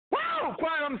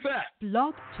quiet on the set.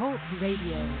 Blog Talk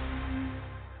Radio.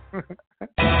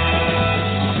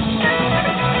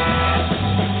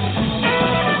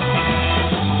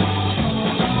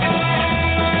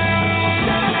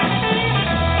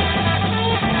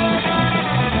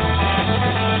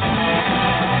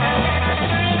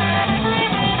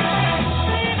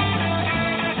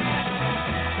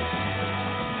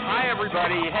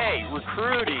 Everybody, hey,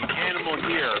 recruiting animal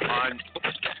here on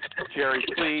Jerry.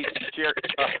 Please, Jerry.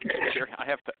 Jerry, I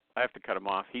have to cut him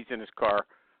off. He's in his car.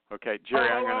 Okay, Jerry,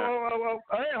 I'm gonna.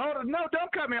 Hey, hold on! No,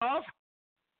 don't cut me off.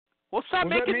 Well, stop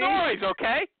making noise,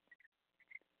 okay?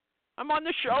 I'm on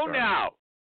the show now.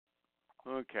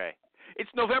 Okay, it's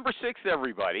November 6th,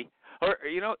 everybody. Or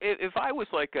if I was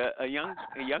like a young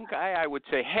guy, I would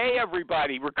say, "Hey,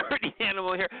 everybody, recruiting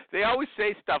animal here." They always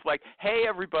say stuff like, "Hey,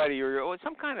 everybody," or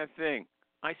some kind of thing.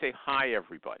 I say, "Hi,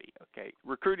 everybody." Okay,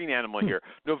 recruiting animal here,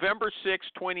 November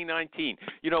 6th, 2019.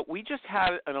 We just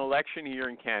had an election here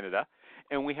in Canada,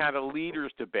 and we had a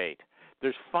leaders debate.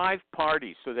 There's 5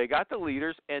 parties, so they got the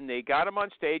leaders and they got them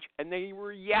on stage, and they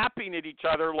were yapping at each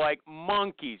other like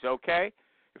monkeys. Okay.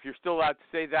 If you're still allowed to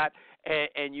say that,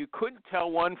 and you couldn't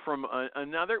tell one from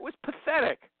another. It was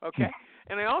pathetic, okay?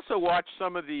 And I also watched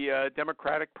some of the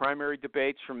Democratic primary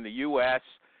debates from the U.S.,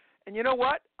 and you know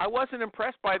what? I wasn't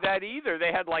impressed by that either.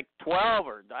 They had like 12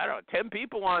 or, 10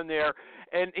 people on there,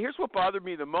 and here's what bothered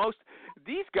me the most.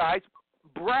 These guys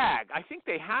brag. I think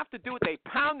they have to do it. They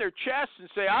pound their chests and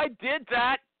say, "I did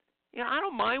that." I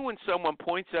don't mind when someone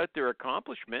points out their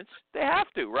accomplishments. They have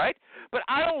to, right? But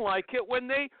I don't like it when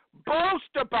they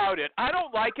boast about it. I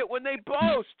don't like it when they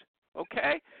boast,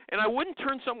 okay? And I wouldn't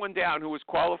turn someone down who was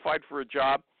qualified for a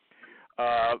job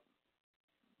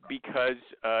because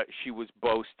she was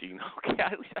boasting,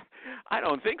 okay? I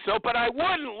don't think so, but I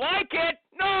wouldn't like it.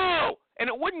 No! And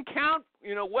it wouldn't count,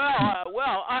 anyway, I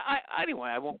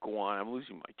won't go on. I'm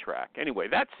losing my track. Anyway,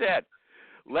 that said,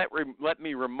 let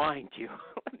me remind you,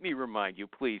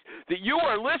 please, that you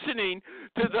are listening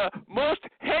to the most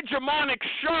hegemonic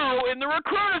show in the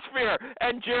recruitosphere.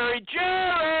 And Jerry,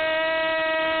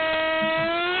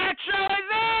 actually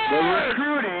there! The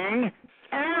recruiting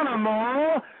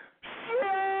animal show!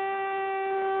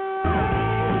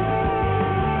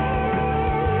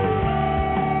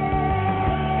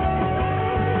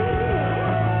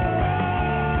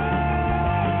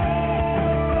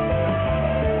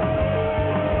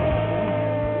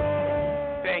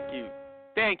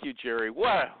 Thank you, Jerry.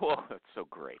 Wow, that's so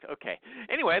great. Okay.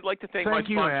 Anyway, I'd like to thank my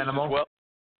sponsors Animal. as well.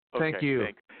 Okay, thank you.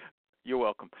 You're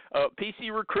welcome.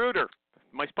 PC Recruiter,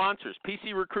 my sponsors.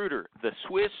 PC Recruiter, the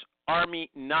Swiss Army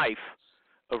knife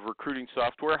of recruiting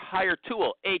software. Hire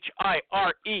Tool,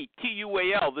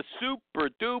 HIRETUAL, the super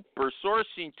duper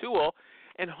sourcing tool,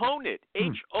 and Honeit,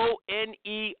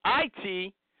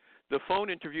 HONEIT, the phone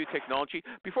interview technology.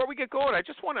 Before we get going, I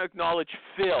just want to acknowledge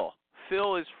Phil.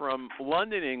 Phil is from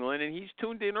London, England, and he's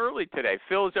tuned in early today.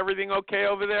 Phil, is everything okay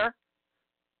over there?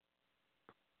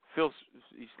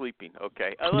 He's sleeping.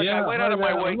 Okay. Look, I went out of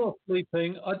my way. I'm not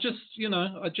sleeping. I just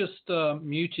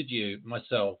muted you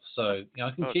myself, so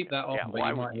I can keep that on. Yeah, but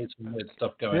you might hear some weird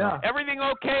stuff going on. Everything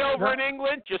okay over in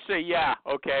England? Just say yeah.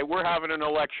 Okay. We're having an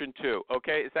election too.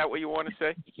 Okay. Is that what you want to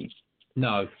say?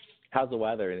 No. How's the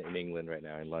weather in England right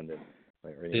now in London?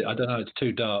 I don't know. It's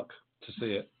too dark to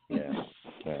see it. Yeah.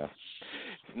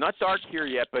 It's not dark here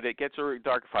yet, but it gets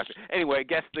dark at 5. Anyway,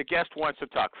 the guest wants to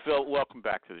talk. Phil, welcome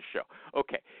back to the show.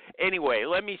 Okay. Anyway,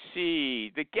 let me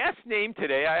see. The guest name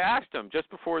today, I asked him just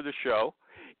before the show.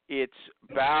 It's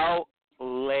Bao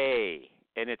Le,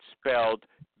 and it's spelled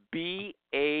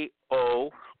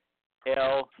BAOLE.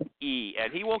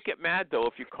 And he won't get mad, though,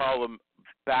 if you call him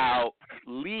Bao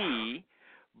Lee.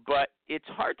 But it's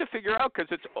hard to figure out because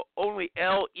it's only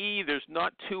L-E. There's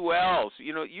not 2 L's.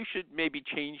 You should maybe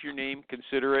change your name,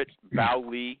 consider it Bao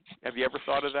Lee. Have you ever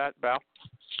thought of that, Bao?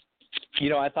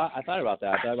 I thought about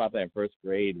that. I thought about that in first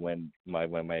grade when my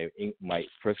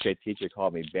first grade teacher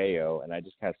called me Bayo, and I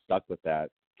just kind of stuck with that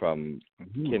from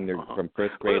from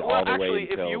first grade all the way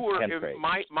until 10th grade.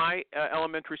 My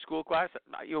elementary school class,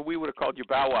 we would have called you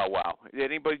Bow Wow Wow. Did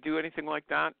anybody do anything like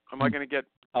that? Am I going to get?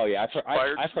 Oh yeah, I've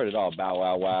heard it all. Bow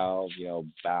Wow Wow,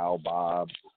 Bow Bob,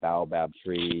 Bow Bab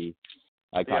Tree.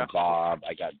 I got Bob.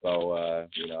 I got Boa.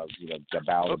 The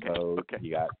Bow Boat. Okay.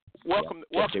 You got. Welcome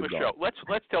to the show. Let's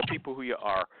tell people who you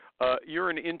are. You're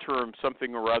an interim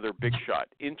something or other big shot.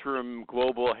 Interim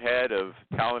global head of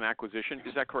talent acquisition.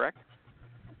 Is that correct?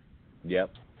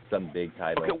 Yep. Some big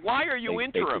title. Okay. Why are you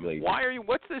interim?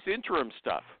 What's this interim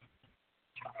stuff?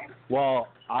 Well,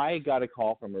 I got a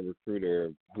call from a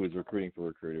recruiter who was recruiting for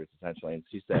recruiters, essentially, and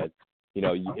she said,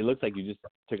 it looks like you just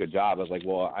took a job. I was like,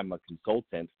 well, I'm a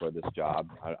consultant for this job.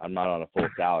 I'm not on a full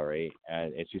salary.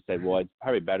 And she said, well, it's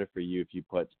probably better for you if you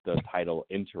put the title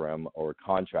interim or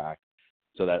contract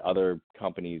so that other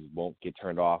companies won't get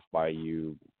turned off by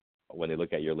you when they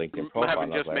look at your LinkedIn profile.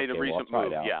 Having just made a recent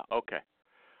move. Yeah, okay.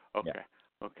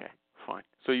 Okay, fine.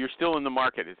 So you're still in the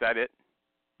market. Is that it?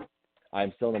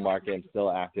 I'm still in the market. I'm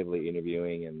still actively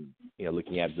interviewing and,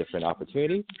 looking at different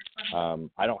opportunities.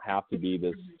 I don't have to be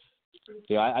this.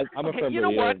 I'm a firm believer. You know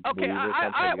what? Okay,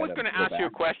 I was going to ask you a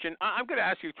question. I'm going to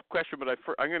ask you a question, but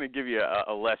I'm going to give you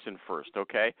a lesson first,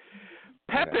 okay?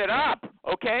 Pep it up,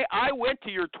 okay? I went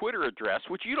to your Twitter address,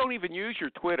 which you don't even use your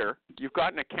Twitter. You've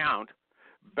got an account,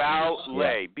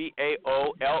 Baole,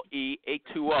 B-A-O-L-E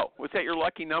 820. Was that your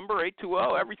lucky number,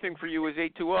 820? Everything for you is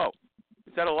 820.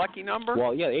 Is that a lucky number?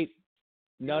 Well, yeah,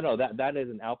 No, that is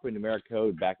an alphanumeric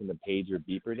code back in the pager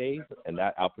beeper days, and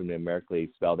that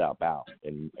alphanumerically spelled out bow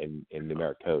in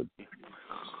numeric code.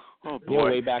 Oh boy.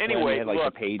 Way back anyway, when they had, like,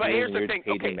 look, the pager, but here's the thing.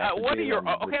 Okay, what are your?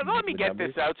 Okay, let me get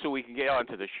this out so we can get on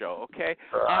to the show. Okay,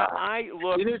 I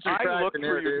looked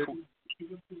through your.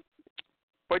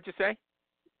 What'd you say?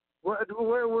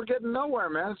 We're getting nowhere,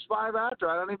 man. It's 5 after.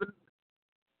 I don't even.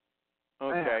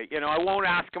 Okay, I won't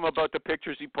ask him about the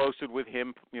pictures he posted with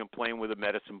him, playing with a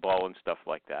medicine ball and stuff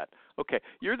like that. Okay,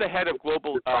 you're the head of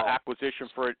global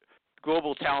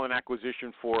global talent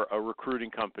acquisition for a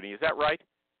recruiting company. Is that right?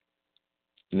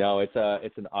 No, it's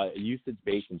an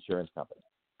usage-based insurance company.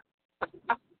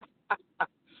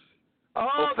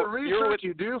 The research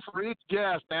you do for each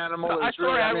guest, Animal.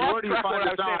 Where do you find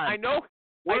the time? I know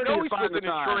he's with an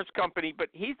insurance company, but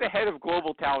he's the head of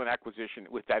global talent acquisition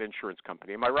with that insurance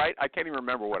company. Am I right? I can't even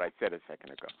remember what I said a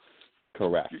second ago.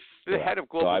 Correct. The head of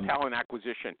global talent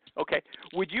acquisition. Okay.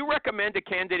 Would you recommend a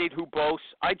candidate who boasts?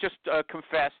 I just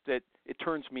confessed that it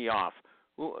turns me off.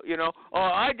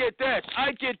 I did this,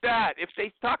 I did that. If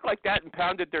they talk like that and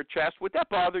pounded their chest, would that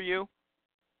bother you?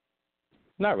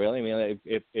 Not really. I mean,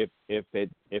 if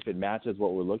it matches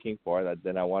what we're looking for,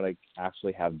 then I want to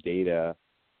actually have data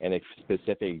and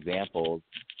specific examples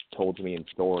told to me in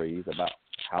stories about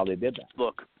how they did that.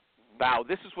 Look, Bao,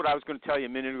 this is what I was going to tell you a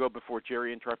minute ago before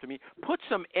Jerry interrupted me. Put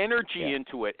some energy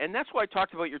into it, and that's why I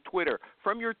talked about your Twitter.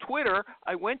 From your Twitter,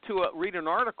 I went to read an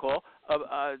article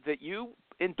that you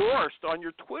endorsed on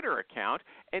your Twitter account,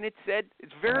 and it said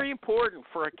it's very important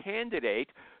for a candidate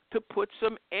to put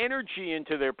some energy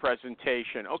into their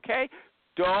presentation, okay?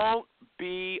 Don't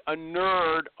be a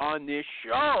nerd on this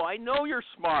show. I know you're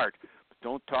smart, but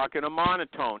don't talk in a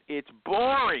monotone. It's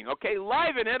boring, okay?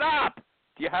 Liven it up.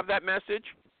 Do you have that message?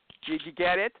 Did you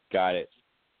get it? Got it.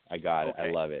 I got it. Okay.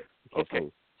 I love it.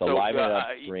 Okay. So liven it up,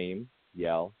 scream,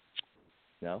 yell.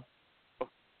 No?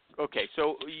 Okay,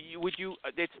 so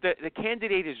it's the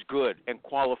candidate is good and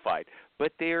qualified,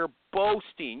 but they're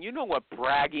boasting. You know what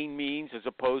bragging means, as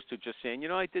opposed to just saying,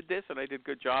 I did this and I did a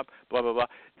good job, blah, blah, blah.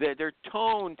 Their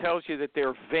tone tells you that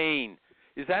they're vain.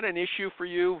 Is that an issue for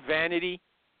you, vanity?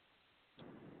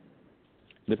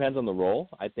 Depends on the role.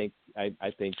 I think that,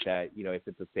 if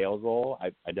it's a sales role,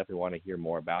 I definitely want to hear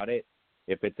more about it.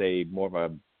 If it's a more of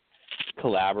a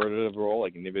collaborative role,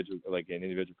 like an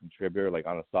individual contributor, like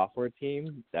on a software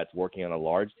team that's working on a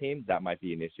large team, that might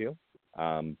be an issue,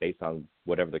 based on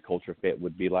whatever the culture fit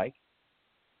would be like.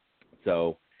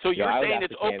 So you're saying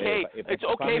it's okay? It's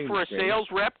okay for a sales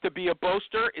rep to be a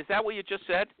boaster? Is that what you just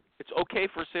said? It's okay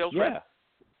for a sales rep?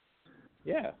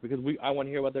 Yeah, because I want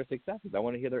to hear about their successes. I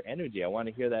want to hear their energy. I want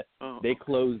to hear that they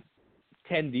closed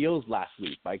 10 deals last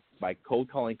week by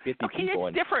cold calling 50 people. Okay,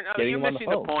 it's different. You're missing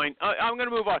the point. I'm going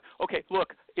to move on. Okay,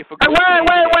 look, if a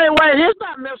wait. He's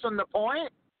not missing the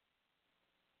point.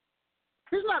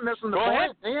 He's not missing the point.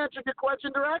 Ahead. He answered your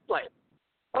question directly.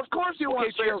 Of course you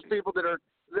want salespeople that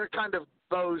they're kind of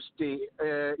boasty,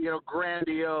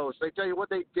 grandiose. They tell you what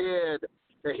they did.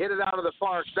 They hit it out of the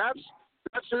park.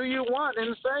 That's who you want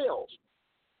in sales.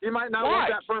 You might not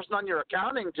want that person on your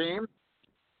accounting team.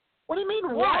 What do you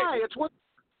mean, why? It's what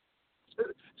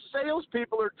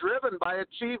salespeople are driven by: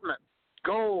 achievement,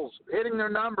 goals, hitting their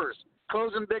numbers,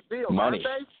 closing big deals, money.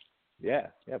 Aren't they? Yeah,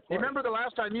 of course. You remember the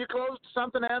last time you closed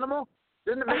something, Animal?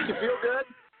 Didn't it make you feel good?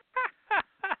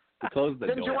 You closed the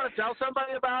Didn't door. you want to tell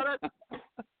somebody about it?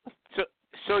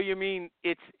 So you mean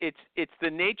it's the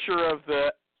nature of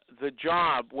the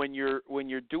job when you're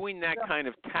doing that kind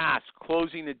of task,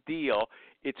 closing a deal.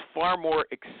 It's far more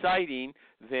exciting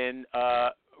than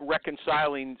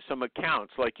reconciling some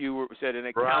accounts, like you said an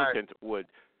accountant would.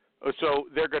 So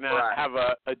they're going to have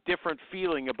a different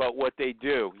feeling about what they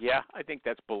do. Yeah, I think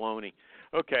that's baloney.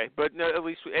 Okay, but no, at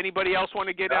least anybody else want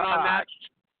to get in on that?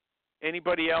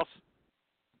 Anybody else?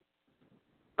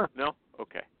 No?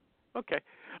 Okay. Okay.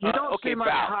 You don't okay, see much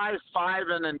Val.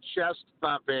 high-fiving and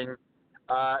chest-thumping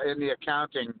in the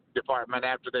accounting department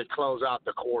after they close out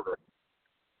the quarter.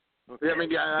 Okay. I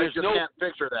mean, I just can't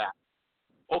picture that.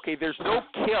 Okay, there's no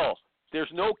kill.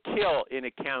 There's no kill in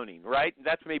accounting, right?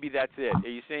 That's it. Are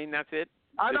you saying that's it?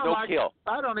 I There's don't no kill.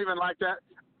 I don't even like that.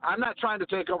 I'm not trying to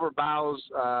take over Bao's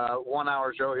 1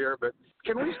 hour show here, but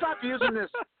can we stop using this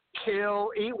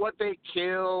kill, eat what they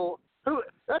kill?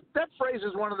 That phrase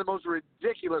is one of the most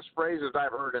ridiculous phrases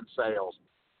I've heard in sales.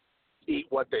 Eat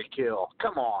what they kill.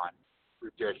 Come on.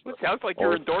 Ridiculous. It sounds like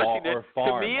you're endorsing it.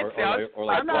 To me, it sounds.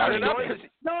 I'm not endorsing.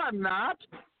 No, I'm not.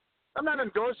 I'm not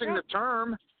endorsing the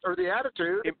term or the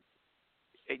attitude.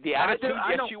 The attitude,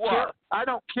 yes, you are. I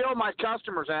don't kill my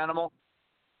customers, animal.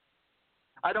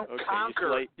 I don't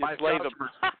conquer my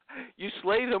customers. You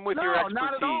slay them with your expertise. No,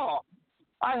 not at all.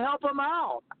 I help them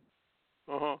out.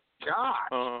 Uh-huh. God.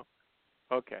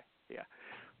 Uh-huh. Okay, yeah.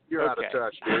 You're out of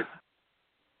touch, dude.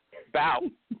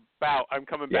 Bao, I'm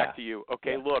coming back to you.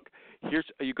 Okay, look,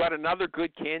 you got another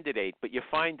good candidate, but you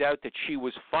find out that she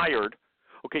was fired.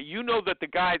 Okay, you know that the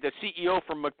CEO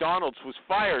from McDonald's was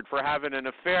fired for having an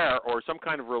affair or some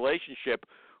kind of relationship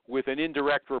with an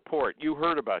indirect report. You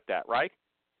heard about that, right?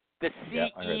 The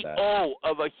CEO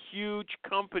of a huge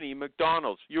company,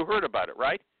 McDonald's. You heard about it,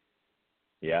 right?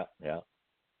 Yeah.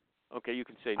 Okay, you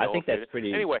can say no. I think that's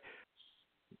pretty. Anyway,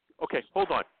 okay,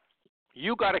 hold on.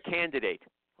 You got a candidate,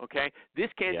 okay? This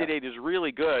candidate is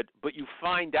really good, but you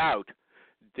find out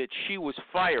that she was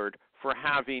fired for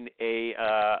having a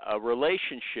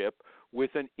relationship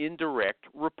with an indirect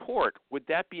report. Would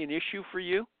that be an issue for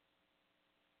you?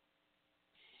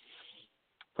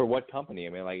 For what company? I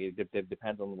mean, like it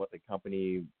depends on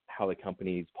how the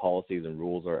company's policies and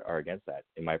rules are against that.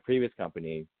 In my previous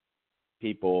company,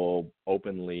 people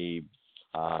openly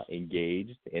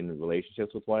engaged in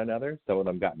relationships with one another. Some of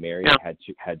them got married,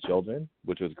 had children,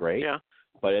 which was great. Yeah.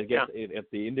 But if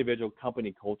the individual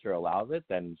company culture allows it,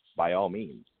 then by all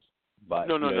means. But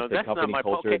no, that's not my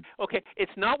culture. Okay,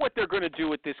 it's not what they're going to do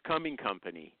with this coming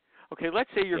company. Okay, let's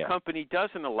say your company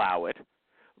doesn't allow it,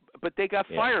 but they got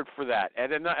fired for that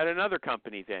at another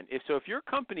company. Then, if your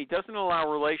company doesn't allow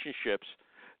relationships,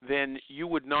 then you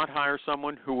would not hire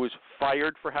someone who was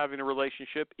fired for having a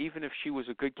relationship, even if she was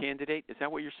a good candidate. Is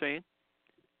that what you're saying?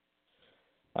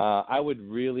 I would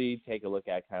really take a look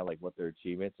at kind of like what their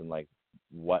achievements and like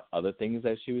what other things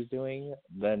that she was doing.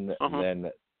 Then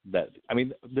that, I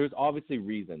mean, there's obviously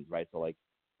reasons, right? So like,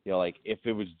 like if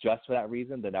it was just for that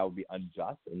reason, then that would be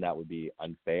unjust and that would be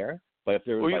unfair. But if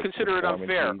there was, you consider it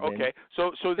unfair. Okay.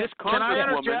 So this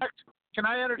congresswoman. Can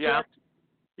I interject?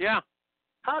 Yeah.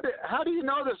 How do you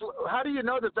know this? How do you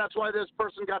know that that's why this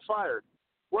person got fired?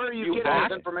 Where are you getting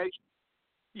this information?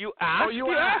 You asked. Oh,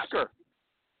 you asked her.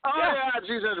 Oh yeah.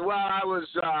 She says, "Well, I was,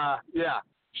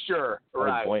 sure,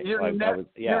 right." You're never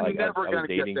going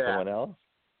to get that. Someone else.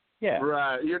 Yeah.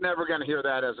 Right. You're never going to hear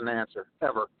that as an answer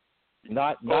ever.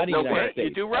 Not even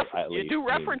you do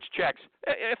reference checks.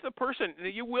 If the person,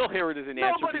 you will hear it as an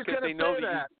answer because they know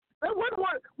that. What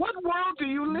world do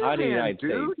you live in,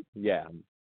 dude? States. Yeah.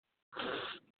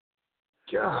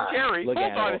 God. Jerry, hold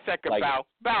on a second,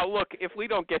 Bao. Look, if we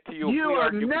don't get to you, you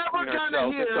are never going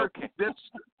to hear this.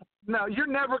 No, you're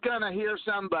never going to hear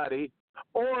somebody,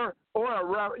 or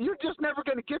you're just never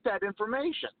going to get that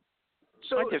information.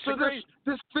 So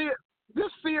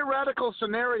this theoretical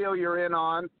scenario you're in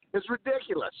on is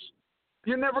ridiculous.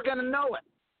 You're never going to know it.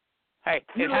 Hey,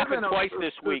 it happened twice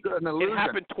this week. It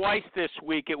happened twice this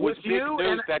week. It was big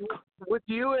news that with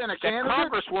you and a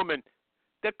candidate.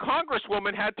 The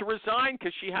congresswoman had to resign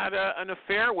because she had an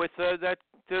affair with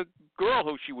the girl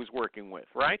who she was working with,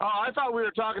 right? Oh, I thought we were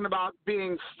talking about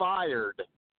being fired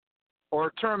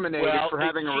or terminated for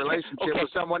having a relationship with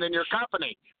someone in your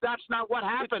company. That's not what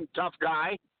happened, tough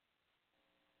guy.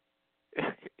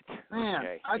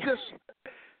 Man, I just,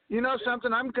 you know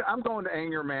something? I'm going to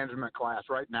anger management class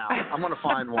right now. I'm going to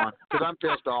find one because I'm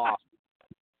pissed off.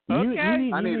 Okay.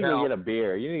 I need help. To get a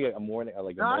beer. You need to get a morning,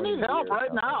 I need help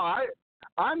right now.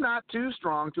 I'm not too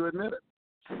strong to admit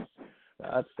it.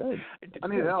 That's good. I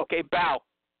need help. Okay, Bao,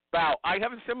 I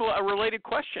have a related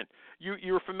question.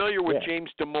 You're familiar with James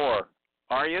Damore,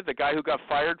 are you? The guy who got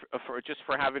fired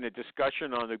for having a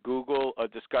discussion on the Google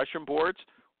discussion boards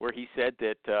where he said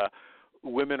that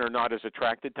women are not as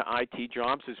attracted to IT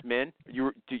jobs as men.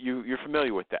 You're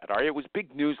familiar with that, are you? It was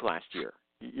big news last year.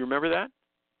 You remember that?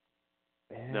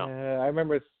 No. I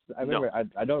remember. No.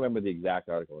 I don't remember the exact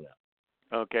article now.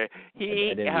 Okay,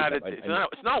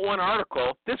 it's not one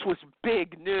article. This was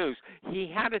big news. He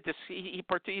had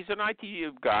he's an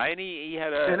IT guy, and he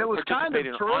had and it was kind of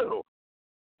true.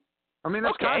 I mean,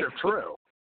 that's kind of true.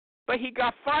 But he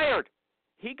got fired.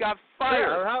 He got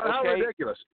fired. Yeah, how okay?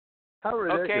 ridiculous. How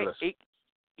ridiculous. Okay,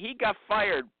 he got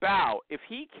fired. Bow. If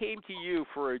he came to you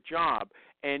for a job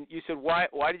and you said, why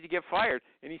did you get fired?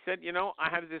 And he said, I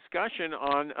had a discussion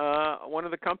on one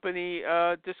of the company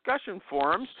discussion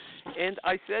forums, and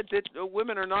I said that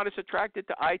women are not as attracted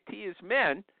to IT as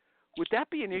men. Would that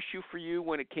be an issue for you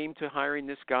when it came to hiring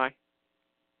this guy?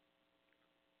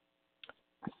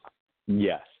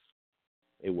 Yes,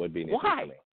 it would be an issue for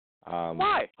me.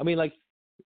 Why? I mean,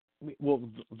 well,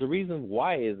 the reason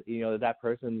why is that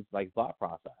person's thought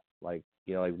process. Why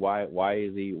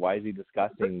is he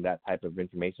discussing that type of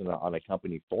information on a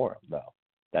company forum though?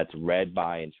 That's read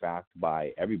by and tracked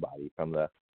by everybody, from the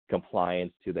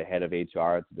compliance to the head of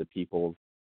HR to the people's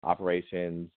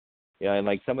operations.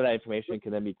 And some of that information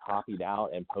can then be copied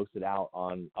out and posted out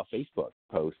on a Facebook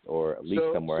post or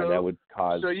leaked somewhere, and that would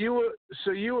cause. So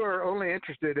you are only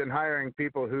interested in hiring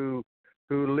people who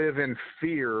live in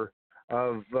fear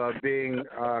of being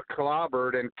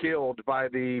clobbered and killed by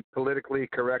the politically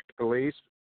correct police?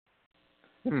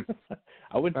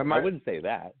 I wouldn't say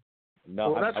that.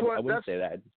 No, well, I wouldn't say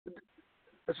that.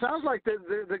 It sounds like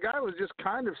the guy was just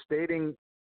kind of stating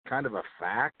kind of a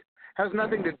fact. Has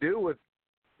nothing to do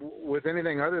with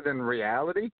anything other than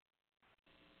reality.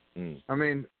 I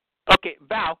mean. Okay,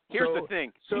 Bow, here's the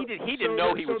thing. He didn't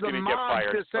know he was going to get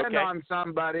fired. So the mob descend on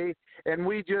somebody, and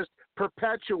we just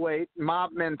perpetuate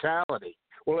mob mentality.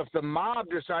 Well, if the mob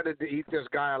decided to eat this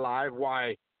guy alive,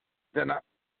 why, then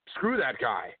screw that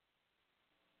guy.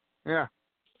 Yeah.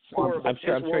 I'm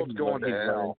sure he's going to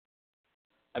hell.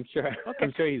 I'm sure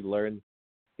he's learned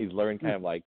kind of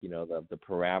the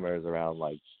parameters around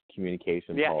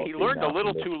communication. Yeah, he learned a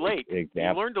little too late. He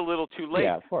learned a little too late.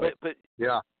 Yeah, of course.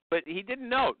 But he didn't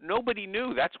know. Nobody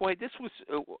knew. That's why this was.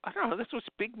 I don't know. This was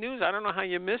big news. I don't know how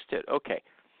you missed it. Okay.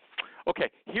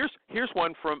 Here's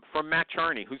one from Matt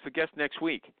Charney, who's the guest next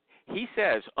week. He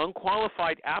says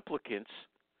unqualified applicants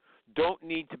don't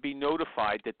need to be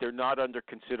notified that they're not under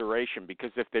consideration,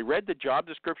 because if they read the job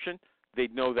description,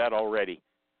 they'd know that already.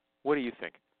 What do you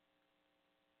think?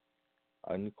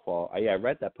 I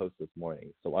read that post this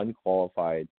morning. So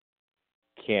unqualified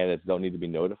candidates don't need to be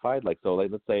notified. Let's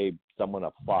say someone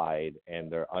applied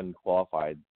and they're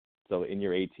unqualified. So in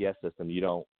your ATS system, you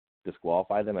don't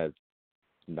disqualify them as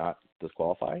not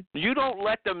disqualified? You don't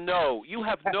let them know. You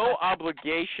have no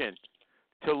obligation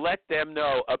to let them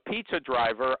know a pizza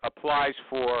driver applies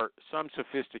for some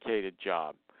sophisticated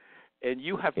job, and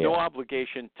you have no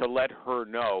obligation to let her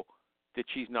know that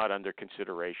she's not under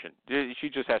consideration. She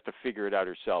just has to figure it out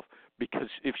herself, because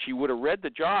if she would have read the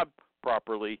job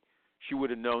properly, she would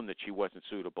have known that she wasn't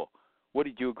suitable. What,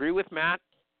 did you agree with Matt?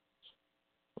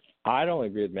 I don't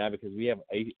agree with Matt, because we have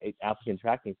applicant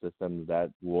tracking systems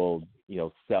that will,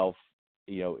 if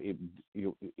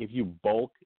you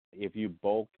bulk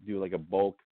do a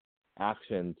bulk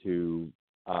action to,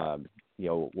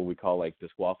 what we call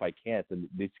disqualified candidates, and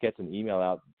this gets an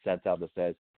email sent out that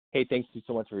says, hey, thanks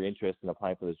so much for your interest in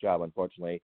applying for this job.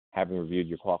 Unfortunately, having reviewed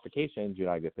your qualifications, you're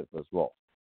not a good fit for this role.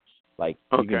 I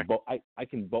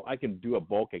can do a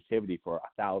bulk activity for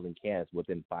 1,000 candidates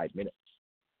within 5 minutes.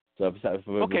 So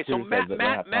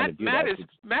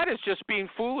Matt is just being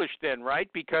foolish then, right?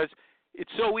 Because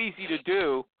it's so easy to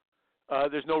do.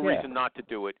 There's no reason not to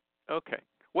do it. Okay.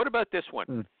 What about this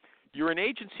one? You're an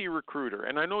agency recruiter,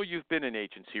 and I know you've been an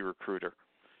agency recruiter.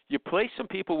 You place some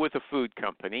people with a food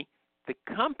company. The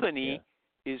company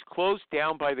is closed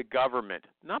down by the government,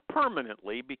 not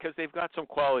permanently because they've got some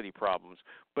quality problems,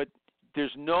 but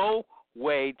there's no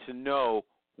way to know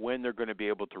when they're going to be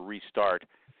able to restart.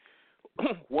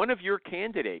 One of your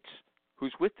candidates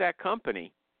who's with that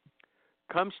company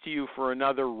comes to you for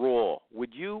another role.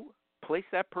 Would you place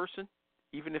that person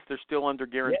even if they're still under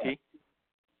guarantee? Yeah.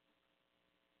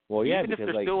 Well, yeah, even because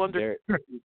if they're still under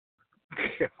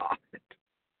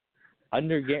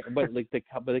but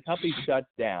the company shut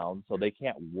down, so they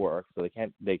can't work, so they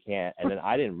can't, and then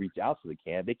I didn't reach out to the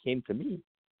candidate. They came to me.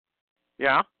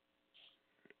 Yeah.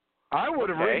 I would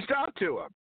have reached out to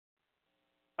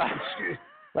them.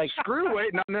 Screw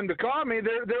waiting on them to call me.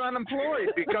 They're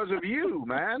unemployed because of you,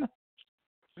 man.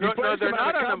 No, they're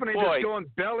not company unemployed. That's going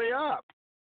belly up.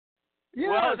 Yeah,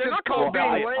 well, they're not called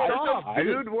being laid off,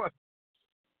 dude. What?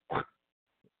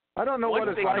 I don't know what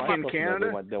it's like in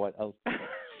Canada.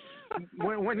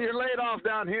 When you're laid off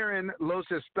down here in Los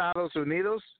Estados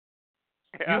Unidos,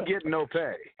 you get no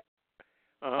pay.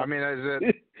 I mean,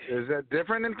 is that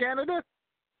different in Canada?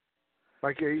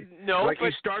 No,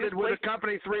 you started with a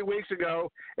company 3 weeks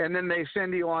ago, and then they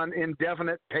send you on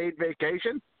indefinite paid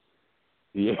vacation?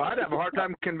 Yeah. I'd have a hard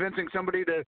time convincing somebody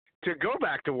to go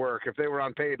back to work if they were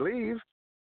on paid leave.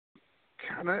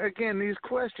 again, these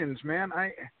questions, man,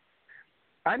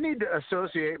 I need to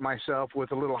associate myself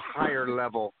with a little higher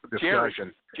level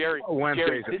discussion. Jerry,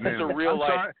 Wednesdays this at noon. is a real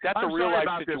life. That's a real life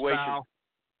situation.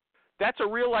 That's a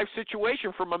real life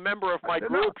situation from a member of my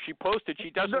group. She posted she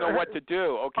doesn't know what to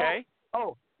do. Okay.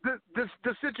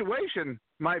 The situation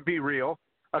might be real.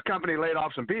 A company laid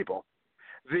off some people.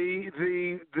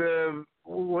 The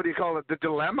what do you call it? The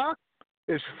dilemma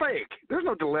is fake. There's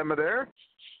no dilemma there.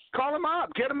 Call them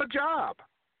up. Get them a job.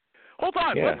 Hold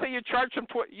on. Yeah. Let's say you charge them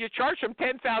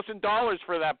 $10,000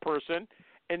 for that person,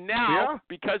 and now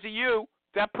because of you,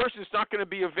 that person's not going to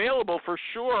be available for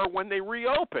sure when they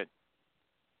reopen.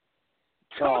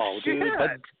 Oh, dude,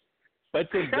 but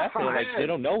it's exactly like they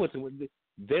don't know when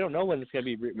it's going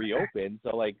to be reopened.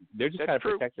 So like they're just trying to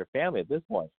protect their family at this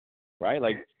point, right?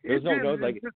 Like there's no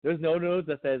notes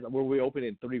that says we'll reopen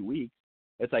in 3 weeks.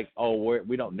 It's like, oh,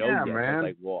 we don't know yet. Man. It's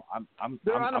like, well, I'm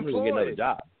going to get another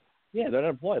job. Yeah, they're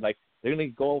unemployed. Like they're going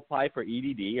to go apply for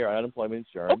EDD or unemployment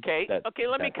insurance. Okay,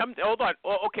 let me come. Hold on.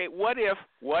 Okay, what if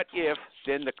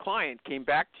then the client came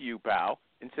back to you, Bao,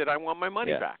 and said, I want my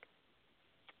money back?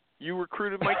 You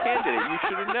recruited my candidate. You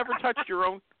should have never touched your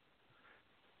own.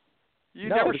 You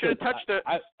never should have touched the.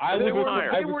 They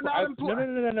were not employed.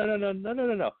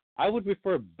 No. I would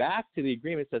refer back to the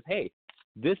agreement that says, hey,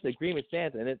 this agreement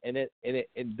stands,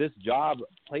 and this job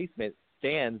placement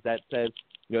stands that says,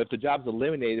 if the job's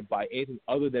eliminated by anything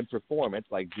other than performance,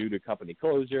 like due to company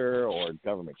closure or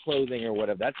government closing or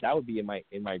whatever, that would be in my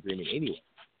agreement anyway,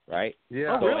 right?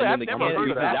 Yeah. Oh, really? I've never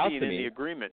heard of that being in the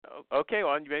agreement. Okay,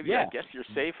 well, maybe I guess you're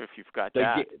safe if you've got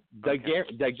that.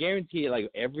 The guarantee, like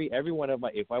every one of my,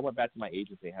 if I went back to my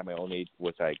agency and had my own agency,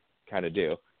 which I kind of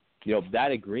do,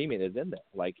 that agreement is in there.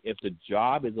 Like if the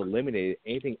job is eliminated,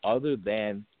 anything other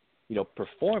than,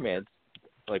 performance,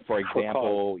 like for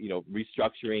example,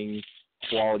 restructuring,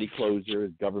 quality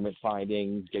closures, government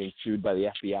findings, getting sued by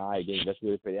the FBI, getting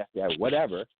investigated by the FBI,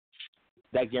 whatever,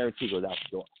 that guarantee goes out the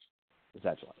door,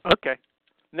 essentially. Okay.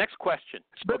 Next question.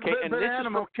 But this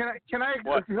Animal, can I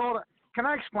hold on? Can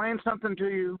I explain something to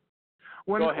you?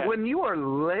 Go ahead. When you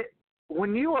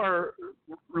are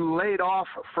laid off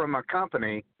from a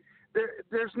company,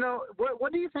 there's no.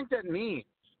 What do you think that means?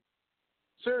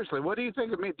 Seriously, what do you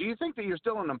think it means? Do you think that you're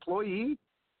still an employee?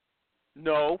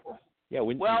 No. Yeah,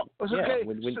 when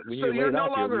you're no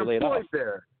longer employed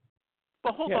there.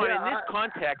 But hold on,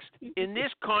 in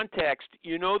this context,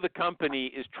 the company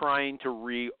is trying to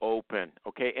reopen,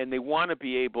 okay, and they want to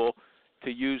be able to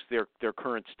use their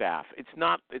current staff. It's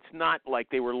not like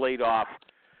they were laid off.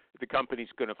 The company's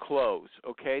going to close,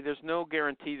 okay? There's no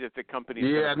guarantee that the company's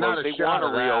going to close. They want to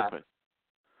reopen.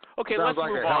 Okay, Sounds let's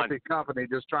like move a on. healthy company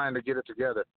just trying to get it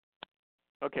together.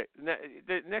 Okay,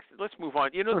 next, let's move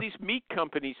on. These meat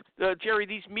companies,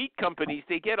 Jerry,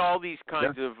 they get all these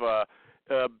kinds of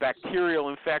bacterial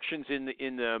infections in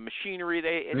the machinery.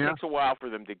 It takes a while for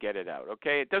them to get it out,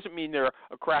 okay? It doesn't mean they're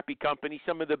a crappy company.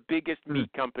 Some of the biggest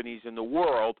meat companies in the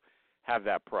world have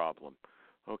that problem.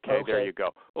 Okay, there you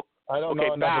go. I don't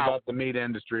know enough about the meat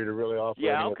industry to really offer.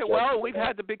 Yeah, okay, well, we've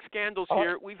had the big scandals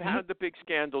here. We've had the big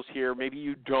scandals here. Maybe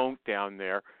you don't down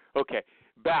there. Okay.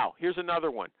 Bao, here's another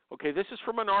one. Okay, this is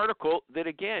from an article that,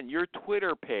 again, your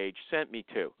Twitter page sent me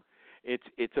to.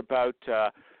 It's about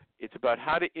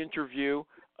how to interview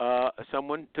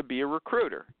someone to be a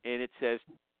recruiter, and it says,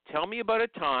 tell me about a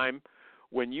time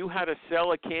when you had to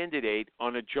sell a candidate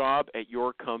on a job at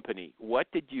your company. What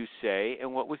did you say,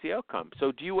 and what was the outcome?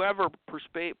 So, do you ever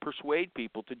persuade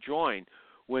people to join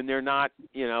when they're not,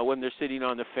 when they're sitting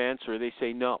on the fence or they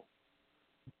say no?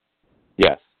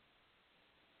 Yes.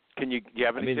 Do you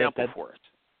have an example for us?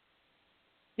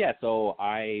 Yeah, so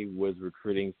I was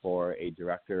recruiting for a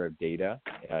director of data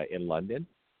in London,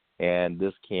 and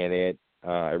this candidate,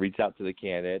 I reached out to the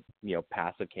candidate,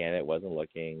 passive candidate, wasn't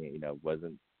looking,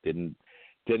 didn't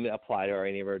apply to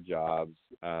any of our jobs.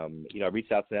 I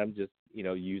reached out to them just,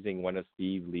 using one of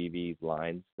Steve Levy's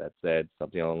lines that said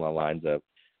something along the lines of,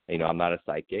 I'm not a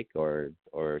psychic or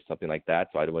something like that,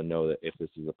 so I don't know if this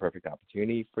is a perfect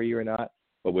opportunity for you or not,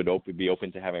 but would be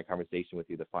open to having a conversation with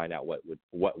you to find out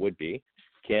what would be.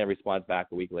 Candidate responds back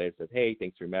a week later, says, hey,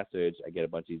 thanks for your message. I get a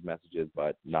bunch of these messages,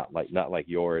 but not like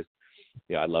yours.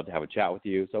 I'd love to have a chat with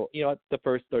you. So, the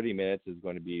first 30 minutes is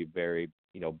going to be very,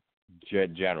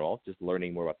 general, just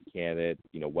learning more about the candidate,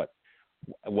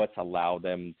 what's allowed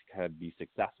them to kind of be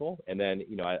successful. And then,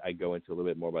 I go into a little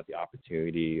bit more about the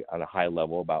opportunity on a high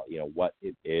level about, what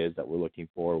it is that we're looking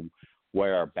for,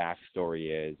 where our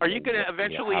backstory is. Are you going to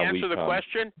eventually answer the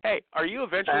question? Hey, are you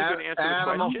eventually going to answer the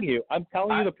question? I'm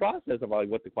telling you the process of like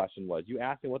what the question was. You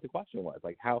asked me what the question was.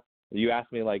 Like how you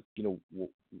asked me, like, you know,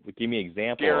 give me an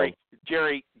example.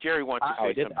 Jerry wants to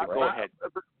say something. Go ahead.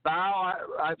 Bao,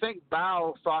 I think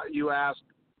Bao thought you asked,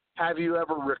 have you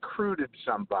ever recruited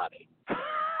somebody?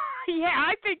 Yeah,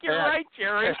 I think you're right,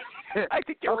 Jerry. I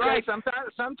think you're right.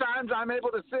 Sometimes I'm able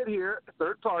to sit here,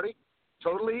 third party,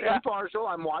 totally impartial.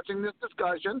 I'm watching this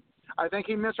discussion. I think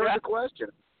he misheard the question.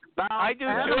 Bao, I do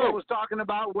Animal too. was talking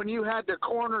about when you had to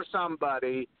corner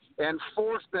somebody and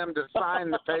force them to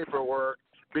sign the paperwork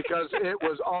because it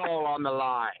was all on the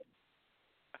line.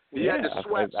 You had to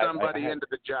sweat somebody into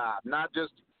the job, not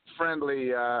just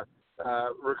friendly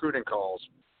recruiting calls.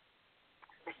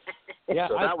 Yeah,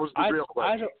 so that was the real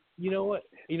question. You know what?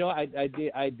 I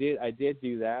did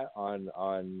do that on.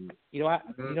 You know what?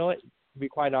 You know what? To be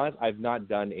quite honest, I've not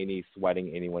done any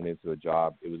sweating anyone into a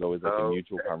job. It was always like a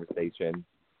mutual conversation.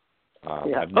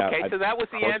 So that was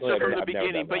the answer from the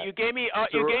beginning. But you gave me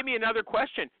another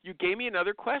question. You gave me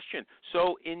another question.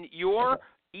 So in your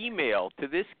email to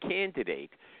this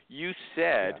candidate, you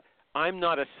said, I'm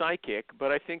not a psychic,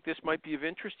 but I think this might be of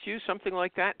interest to you, something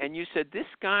like that. And you said this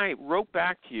guy wrote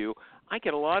back to you. I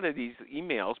get a lot of these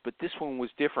emails, but this one was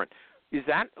different. Is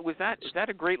that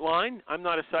a great line? I'm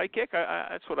not a psychic.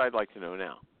 That's what I'd like to know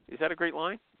now. Is that a great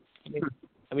line?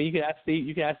 I mean, you can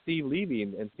ask Steve Levy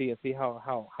and see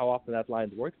how often that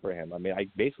line's worked for him. I mean, I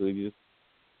basically just,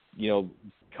 you know,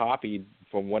 copied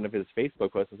from one of his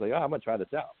Facebook posts and say, I'm gonna try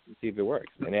this out and see if it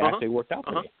works, and it actually worked out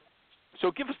for me.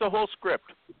 So give us the whole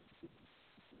script.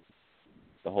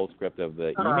 The whole script of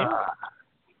the email.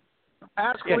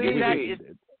 Ask Levy.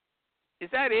 Is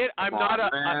that it? I'm not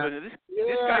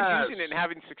this guy's using it and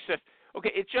having success.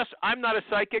 Okay, it's just I'm not a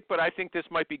psychic, but I think this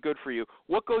might be good for you.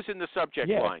 What goes in the subject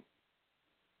line?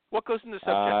 What goes in the subject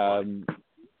line?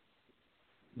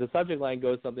 The subject line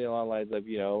goes something along the lines of,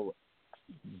 you know,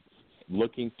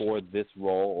 looking for this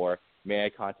role, or may I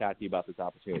contact you about this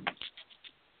opportunity?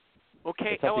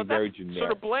 Okay, it's something very that's generic.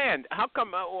 Sort of bland. How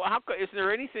come? Is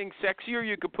there anything sexier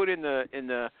you could put in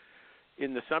the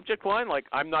subject line? Like,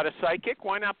 I'm not a psychic.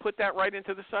 Why not put that right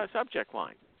into the subject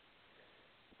line?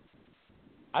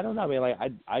 I don't know. I mean, like,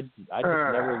 I just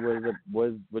never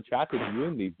was attracted to you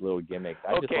in these little gimmicks.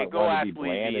 I just go wanted ask to be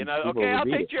bland Levy. and I'll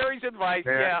take Jerry's advice.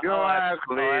 Go ask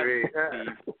Levy.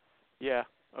 Yeah.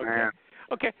 Okay.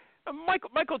 Okay.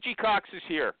 Michael G. Cox is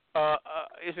here,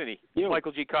 isn't he?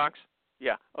 Michael G. Cox.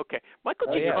 Yeah. Okay.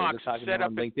 Michael G. Cox set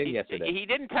up. LinkedIn yesterday. He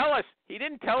didn't tell us. He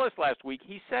didn't tell us last week.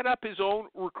 He set up his own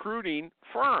recruiting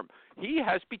firm. He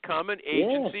has become an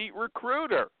agency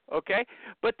recruiter. Okay.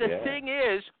 But the thing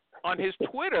is, on his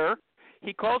Twitter,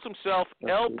 he calls himself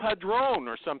El Padron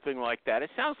or something like that.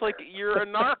 It sounds like you're a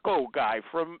narco guy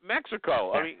from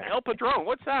Mexico. I mean, El Padron.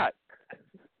 What's that?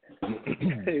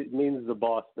 It means the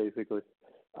boss, basically.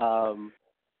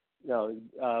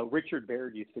 Richard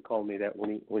Baird used to call me that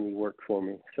when he worked for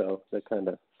me, so that kind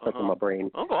of stuck in my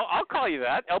brain. Oh, well, I'll call you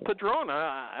that, El Padron.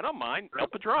 I don't mind, El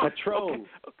Padron. Patron.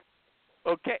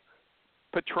 Okay.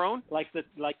 Patron? Like the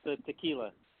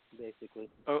tequila, basically.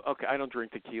 Oh, okay. I don't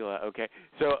drink tequila. Okay,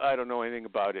 so I don't know anything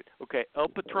about it. Okay, El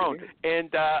Patron,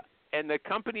 and the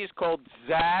company is called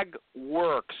Zag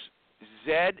Works.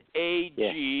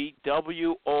 ZAGWORX.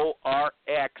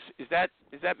 Is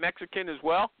that Mexican as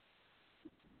well?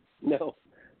 No,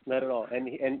 not at all.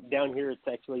 And down here it's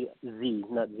actually Z,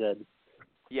 not Z.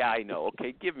 Yeah, I know.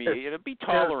 Okay, be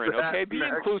tolerant. Okay, be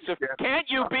inclusive. Can't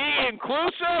you be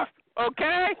inclusive?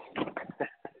 Okay.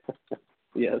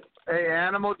 Yes. Hey,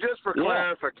 Animal. Just for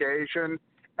clarification,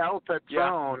 El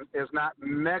Patron is not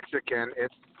Mexican;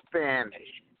 it's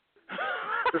Spanish.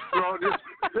 Just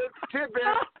tidbit.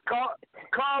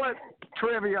 Call it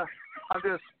trivia. I'm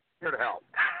just here to help.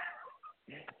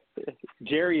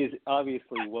 Jerry is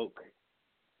obviously woke.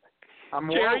 I'm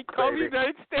Jerry, woke, call baby. the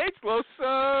United States, Los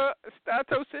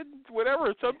Statos and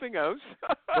whatever, something else.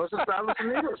 Los Estados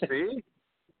Unidos, see?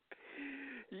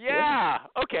 Yeah.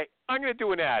 Okay, I'm going to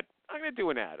do an ad.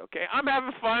 Okay? I'm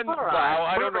having fun, All right. Bao.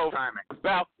 I don't know.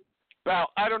 Bao,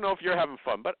 I don't know if you're having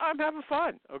fun, but I'm having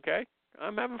fun, okay?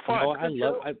 I'm having fun. Oh,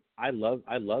 I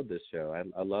love this show.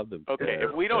 I love the. Okay,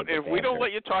 if we don't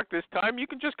let you talk this time, you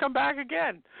can just come back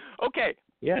again. Okay.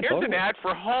 Yeah, here's an ad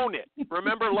for Hone It.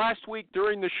 Remember last week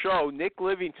during the show, Nick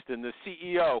Livingston, the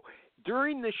CEO,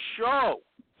 during the show,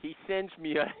 he sends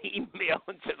me an email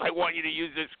and says, I want you to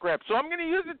use this script. So I'm going to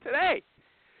use it today.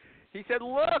 He said,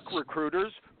 look,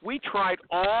 recruiters, we tried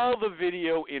all the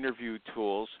video interview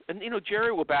tools, and,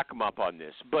 Jerry will back him up on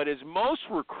this, but as most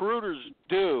recruiters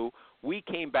do, we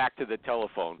came back to the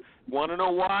telephone. Want to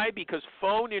know why? Because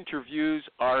phone interviews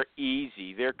are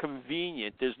easy. They're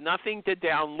convenient. There's nothing to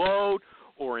download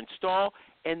or install,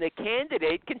 and the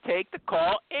candidate can take the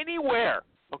call anywhere,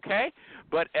 okay?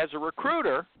 But as a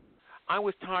recruiter, I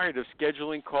was tired of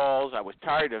scheduling calls. I was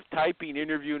tired of typing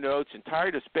interview notes and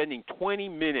tired of spending 20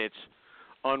 minutes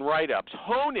on write-ups.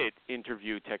 Honeit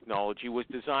interview technology was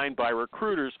designed by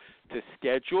recruiters to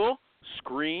schedule,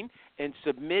 screen, and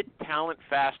submit talent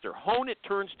faster. Honeit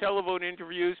turns telephone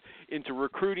interviews into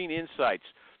recruiting insights.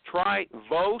 Try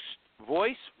VoiceFist,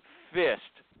 VoiceFist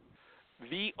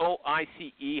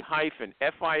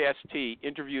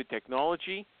interview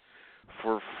technology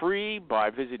for free by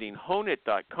visiting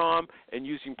honeit.com and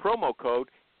using promo code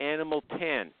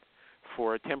ANIMAL10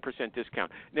 for a 10%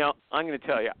 discount. Now, I'm going to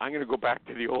tell you, I'm going to go back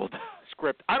to the old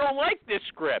script. I don't like this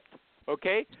script,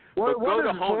 okay? What go to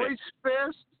is Honeit.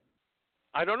 VoiceFist?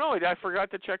 I don't know. I forgot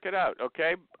to check it out,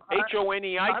 okay?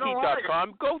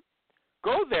 HONEIT.com. Go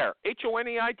there,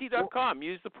 HONEIT.com.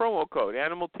 Use the promo code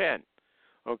ANIMAL10,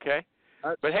 okay?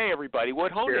 But, hey, everybody,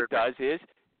 what Honeit does is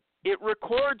it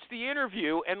records the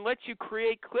interview and lets you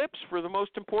create clips for the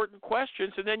most important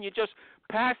questions, and then you just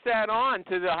pass that on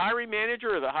to the hiring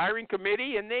manager or the hiring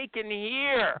committee, and they can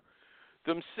hear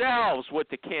themselves what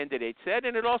the candidate said,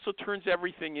 and it also turns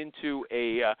everything into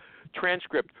a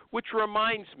transcript, which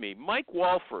reminds me, Mike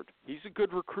Walford, he's a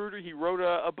good recruiter. He wrote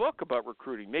a book about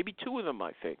recruiting, maybe 2 of them,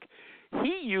 I think.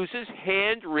 He uses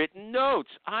handwritten notes.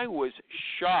 I was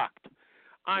shocked.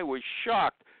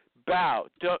 Bow,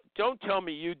 don't tell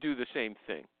me you do the same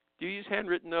thing. Do you use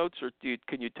handwritten notes, or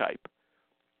can you type?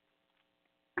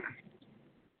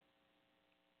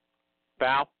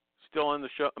 Bow, still on the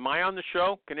show? Am I on the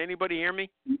show? Can anybody hear me?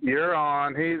 You're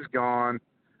on. He's gone.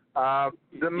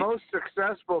 The most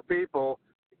successful people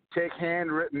take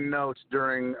handwritten notes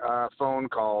during phone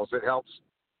calls. It helps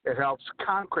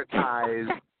concretize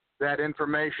that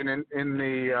information in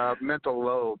the mental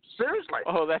lobe. Seriously.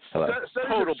 Oh, that's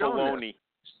total baloney.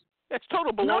 That's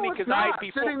total baloney because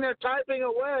sitting there typing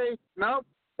away. No,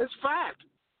 it's fact.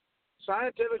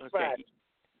 Scientific fact.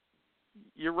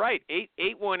 You're right.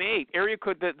 818 area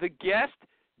code. The guest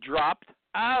dropped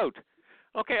out.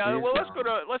 Okay. Well,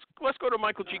 let's go to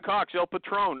Michael G. Cox, El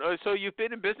Patron. So you've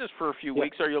been in business for a few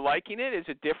weeks. Are you liking it? Is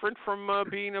it different from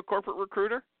being a corporate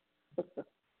recruiter?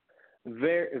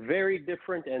 Very, very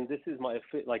different. And this is my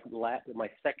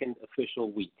second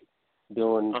official week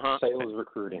doing sales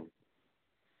recruiting.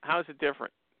 How is it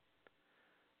different?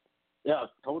 Yeah,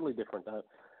 totally different.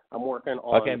 I'm working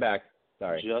on. Okay, I'm back.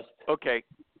 Sorry. Okay.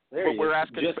 But we're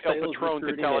asking El Patron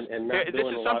to tell us. This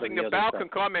is something that Val can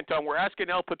comment on. We're asking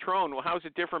El Patron, well, how is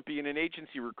it different being an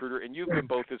agency recruiter? And you've been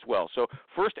both as well. So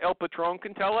first El Patron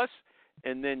can tell us,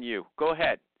 and then you. Go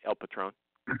ahead, El Patron.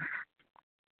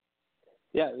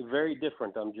 Yeah, very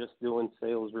different. I'm just doing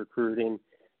sales recruiting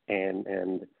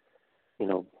and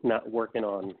not working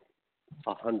on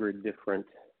 100 different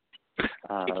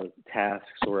tasks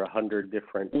or 100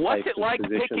 different What's types it like of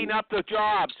positions. picking up the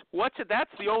jobs? That's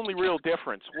the only real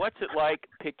difference. What's it like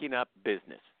picking up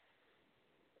business?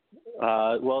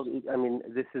 Well, I mean,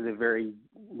 this is a very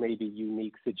maybe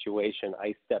unique situation.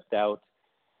 I stepped out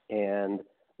and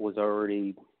was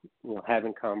already,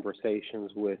 having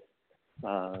conversations with,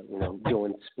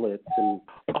 doing splits and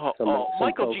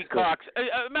Michael G. Cox.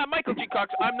 Michael G.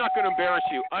 Cox, I'm not going to embarrass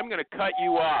you. I'm going to cut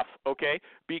you off, okay?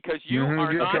 Because you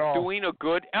are not doing a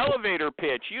good elevator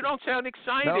pitch. You don't sound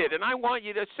excited, and I want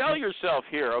you to sell yourself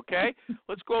here, okay?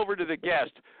 Let's go over to the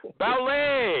guest.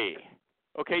 Ballet.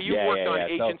 Okay, you've worked on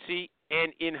agency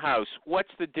and in-house.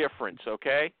 What's the difference,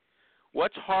 okay?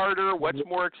 What's harder? What's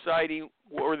more exciting?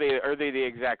 Or are they the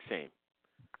exact same?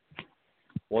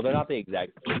 Well, they're not the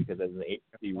exact same because as an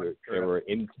agency or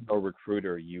internal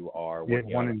recruiter, you are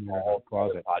working on all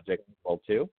projects as well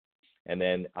too. And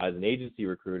then as an agency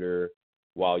recruiter,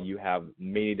 while you have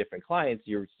many different clients,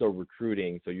 you're still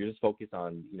recruiting. So you're just focused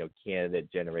on,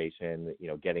 candidate generation,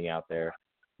 getting out there.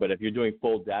 But if you're doing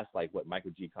full desk like what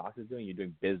Michael G. Cox is doing, you're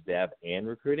doing biz dev and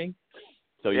recruiting.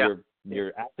 So you're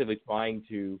actively trying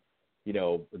to,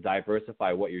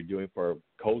 diversify what you're doing for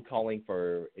cold calling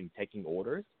in taking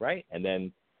orders, right? And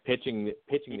then pitching the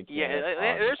candidate. Yeah,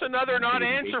 there's another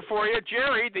non-answer for you,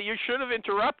 Jerry, that you should have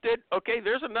interrupted. Okay,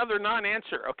 there's another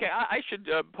non-answer. Okay, I should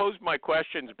pose my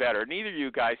questions better. Neither of you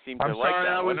guys seem to like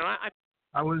that one.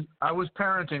 I was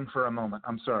parenting for a moment.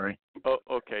 I'm sorry. Oh,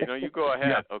 okay. No, you go ahead.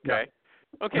 Yeah, okay.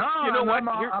 Yeah. Okay. No, you know what?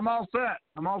 I'm all set.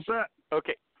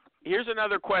 Okay. Here's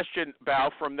another question,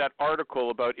 Val, from that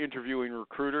article about interviewing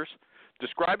recruiters.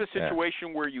 Describe a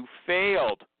situation where you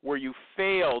failed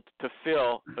to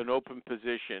fill an open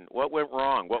position. What went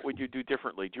wrong? What would you do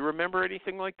differently? Do you remember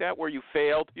anything like that where you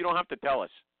failed? You don't have to tell us.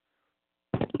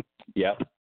 Yep,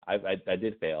 I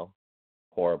did fail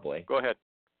horribly. Go ahead.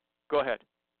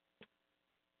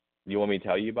 You want me to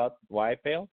tell you about why I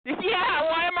failed? Yeah,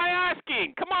 why am I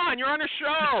asking? Come on, you're on a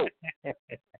show.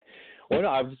 Well, no,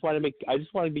 I just want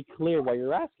to be clear why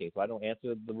you're asking, so I don't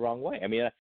answer the wrong way. I mean,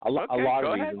 a lot of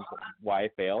reasons why I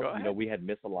failed. We had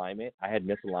misalignment. I had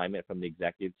misalignment from the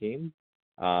executive team.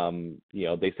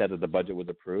 They said that the budget was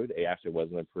approved. It actually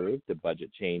wasn't approved. The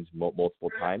budget changed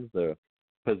multiple times. The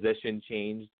position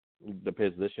changed. The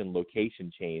position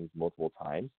location changed multiple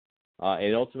times.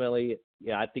 And ultimately,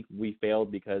 I think we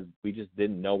failed because we just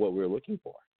didn't know what we were looking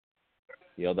for.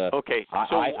 Okay,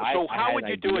 so how would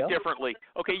you do it differently?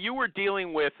 Okay, you were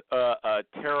dealing with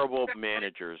terrible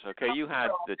managers. Okay, you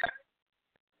had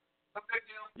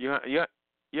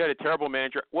a terrible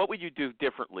manager. What would you do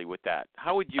differently with that?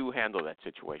 How would you handle that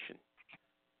situation?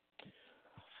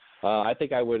 I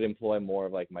think I would employ more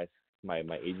of like my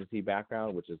agency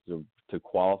background, which is to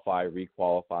qualify,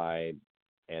 requalify,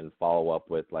 and follow up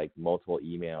with like multiple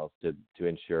emails to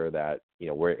ensure that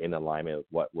we're in alignment with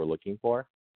what we're looking for,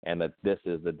 and that this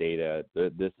is the data,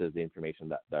 this is the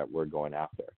information that we're going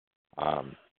after.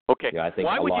 Okay. I think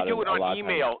why would you do it on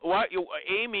email?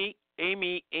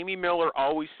 Amy Miller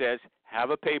always says have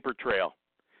a paper trail.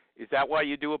 Is that why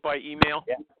you do it by email?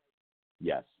 Yeah.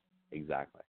 Yes,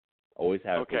 exactly. Always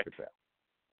have a paper trail.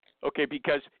 Okay,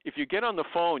 because if you get on the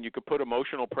phone, you could put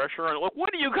emotional pressure on. Look,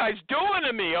 what are you guys doing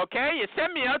to me, okay? You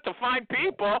send me out to find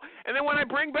people, and then when I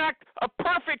bring back a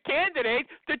perfect candidate,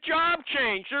 the job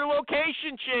changed, their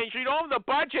location changed, you don't have the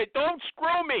budget, don't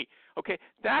screw me. Okay,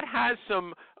 that has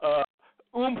some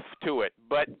oomph to it,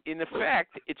 but in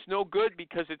effect, it's no good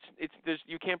because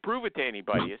you can't prove it to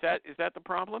anybody. Is that the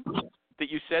problem?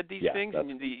 That you said these things?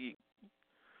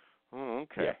 Okay.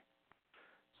 Yeah.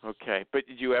 Okay, but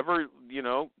did you ever,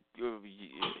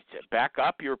 back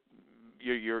up your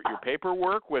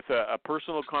paperwork with a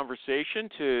personal conversation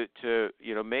to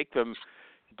make them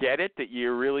get it that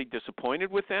you're really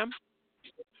disappointed with them?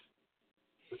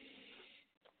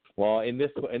 Well, in this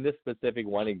specific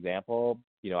one example,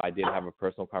 I did have a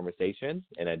personal conversation,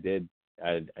 and I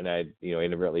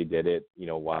inadvertently did it,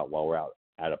 while we're out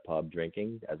at a pub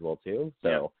drinking as well too.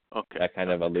 So that kind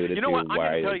of alluded to what?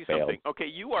 why I'm going to tell I you failed. something. Okay,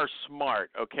 you are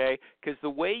smart, okay? Because the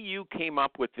way you came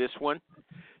up with this one,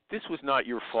 this was not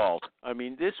your fault. I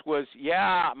mean, this was,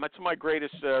 that's my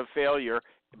greatest failure,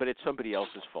 but it's somebody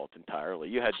else's fault entirely.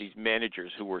 You had these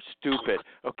managers who were stupid,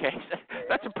 okay?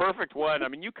 That's a perfect one. I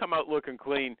mean, you come out looking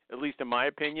clean, at least in my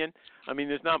opinion. I mean,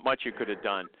 there's not much you could have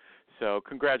done. So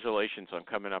congratulations on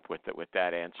coming up with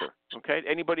that answer. Okay,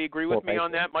 anybody agree with me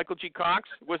on that? Michael G. Cox,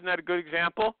 wasn't that a good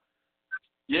example?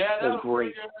 Yeah, that was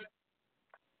great.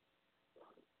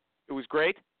 It was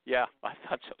great. Yeah, I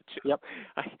thought so too. Yep.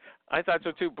 I thought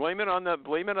so too. Blame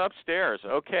it upstairs.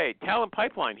 Okay, talent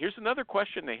pipeline. Here's another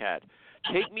question they had.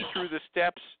 Take me through the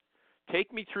steps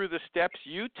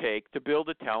you take to build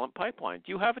a talent pipeline.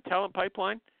 Do you have a talent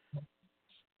pipeline?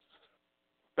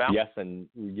 Val? Yes and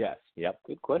yes. Yep.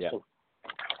 Good question. Yep.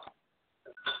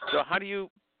 So how do you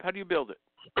build it?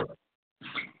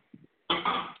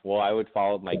 Well, I would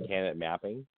follow my candidate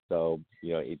mapping. So,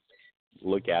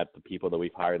 look at the people that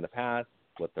we've hired in the past,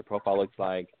 what their profile looks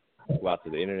like, go out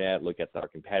to the internet, look at our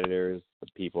competitors,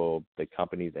 the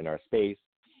companies in our space,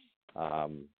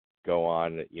 go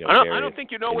on, I don't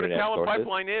think you know what a talent sources.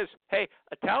 pipeline is. Hey,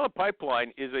 a talent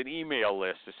pipeline is an email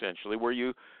list, essentially, where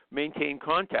you maintain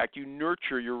contact. You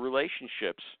nurture your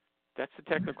relationships. That's the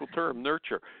technical term,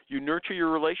 nurture. You nurture your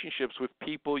relationships with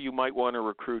people you might want to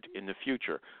recruit in the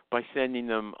future by sending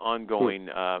them ongoing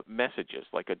messages,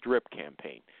 like a drip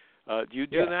campain. Do you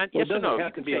do that? Well, yes or no? It doesn't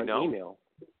have to be on email.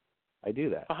 I do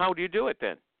that. Well, how do you do it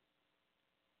then?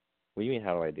 What do you mean,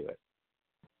 how do I do it?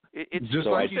 It's just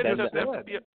like you said.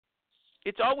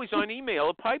 It's always on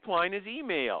email. A pipeline is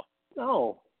email.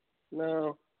 No.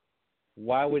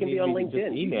 Why would it can be on LinkedIn?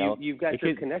 Just email? You've got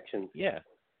your connections. Yeah.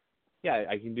 Yeah,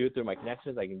 I can do it through my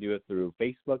connections. I can do it through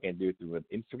Facebook. I can do it through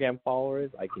Instagram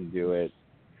followers. I can do it.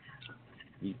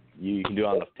 You can do it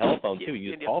on the telephone too.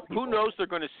 You just call people. Who knows they're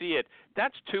going to see it?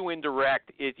 That's too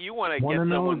indirect. If you want to get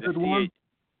someone to see it.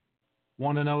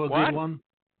 Want to know a good one?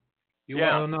 You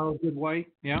want to know a good way?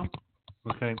 Yeah.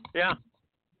 Okay. Yeah.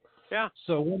 Yeah.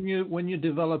 So when you're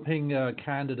developing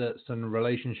candidates and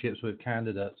relationships with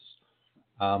candidates,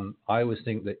 I always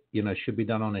think that should be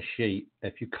done on a sheet.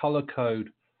 If you color code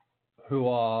who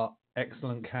are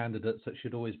excellent candidates that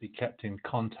should always be kept in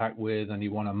contact with and you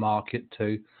want to market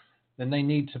to, then they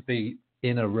need to be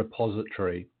in a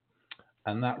repository,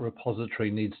 and that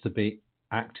repository needs to be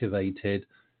activated.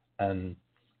 And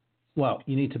well,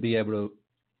 you need to be able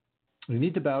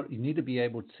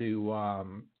to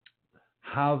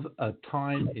have a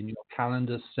time in your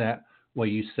calendar set where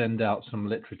you send out some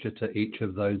literature to each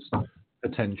of those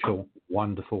potential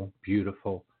wonderful,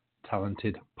 beautiful,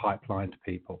 talented pipelined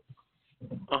people.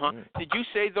 Did you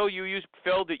say though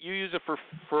Phil, that you use it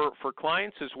for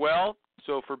clients as well?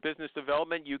 So for business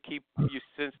development, you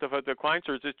send stuff out to clients,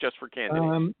 or is this just for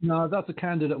candidates? No, that's a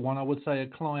candidate one. I would say a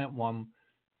client one.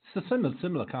 It's a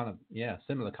similar kind of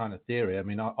theory. I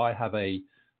mean, I have a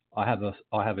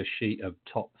sheet of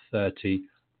top 30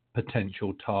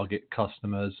 potential target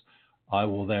customers. I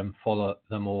will then follow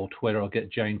them all Twitter. I'll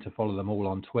get Jane to follow them all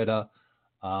on Twitter.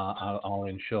 I'll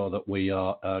ensure that we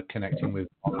are connecting with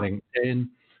LinkedIn,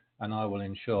 and I will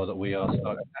ensure that we are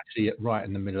actually right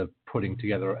in the middle of putting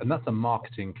together, and that's a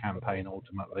marketing campaign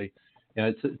ultimately.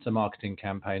 It's a marketing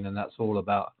campaign, and that's all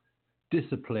about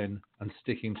discipline and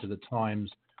sticking to the times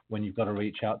when you've got to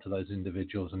reach out to those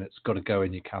individuals, and it's got to go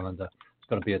in your calendar. It's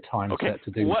got to be a time set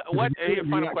to do.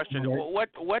 Final question.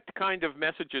 What kind of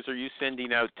messages are you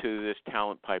sending out to this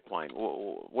talent pipeline?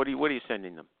 What are you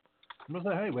sending them? I'll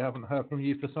say, hey, we haven't heard from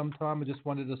you for some time. I just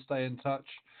wanted to stay in touch.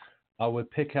 I would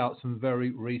pick out some very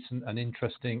recent and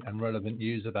interesting and relevant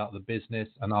news about the business,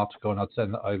 an article, and I'd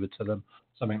send that over to them,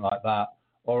 something like that.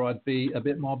 Or I'd be a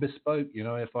bit more bespoke.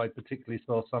 If I particularly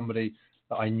saw somebody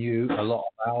that I knew a lot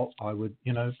about, I would,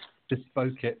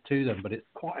 bespoke it to them. But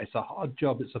it's a hard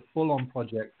job. It's a full-on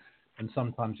project, and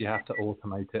sometimes you have to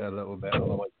automate it a little bit.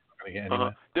 Otherwise, you're not going to get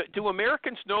anywhere. Do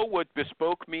Americans know what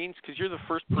bespoke means? Because you're the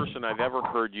first person I've ever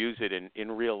heard use it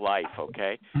in real life.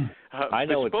 Okay, I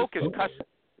know bespoke is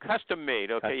custom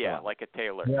made. Okay, yeah, like a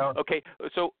tailor. Yeah. Okay,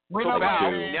 so Val,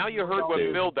 now you heard what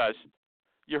Phil does.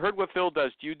 You heard what Phil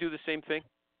does. Do you do the same thing?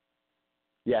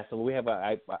 Yeah, so we have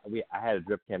I had a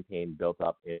drip campaign built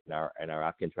up in our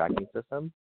applicant tracking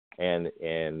system, and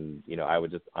I would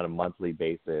just on a monthly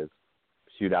basis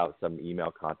shoot out some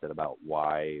email content about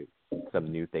why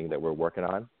some new thing that we're working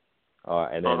on,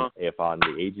 and then if on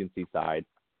the agency side,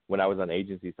 when I was on the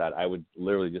agency side, I would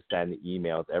literally just send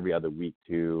emails every other week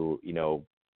to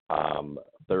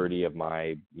 30 of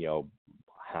my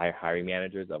hiring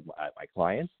managers of my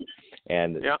clients,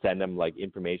 and send them like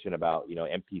information about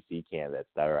MPC candidates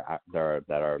that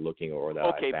are looking or that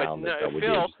I found that would be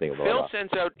interesting. Phil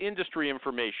sends out industry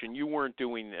information. You weren't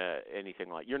doing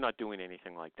you're not doing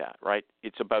anything like that, right?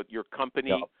 It's about your company.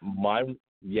 No, mine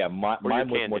was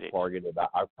more targeted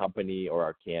about our company or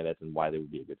our candidates and why they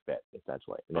would be a good fit,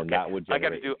 essentially. And then that would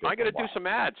generate. I got to do some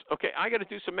ads. Okay, I got to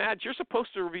do some ads. You're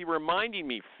supposed to be reminding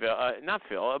me, Phil,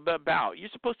 about.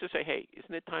 You're supposed to say, hey,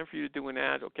 isn't it time for you to do an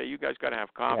ad? Okay, you guys got to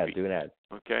have coffee. Yeah, do an ad.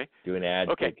 Okay. Do an ad.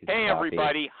 Okay. Hey,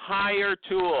 everybody,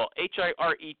 HireTool,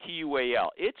 HireTual.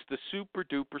 It's the super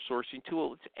duper sourcing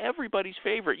tool. It's everybody's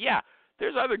favorite. Yeah,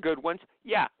 there's other good ones.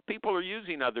 Yeah, people are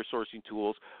using other sourcing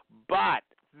tools, but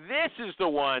this is the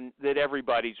one that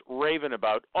everybody's raving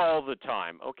about all the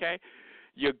time, okay?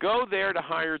 You go there to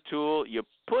HireTool, you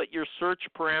put your search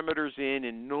parameters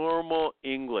in normal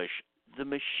English. The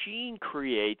machine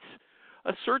creates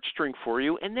a search string for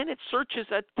you, and then it searches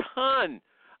a ton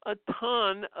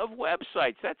of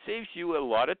websites. That saves you a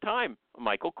lot of time.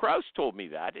 Michael Krause told me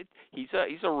that. He's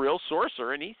a real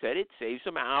sourcer, and he said it saves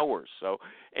him hours. So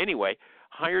anyway,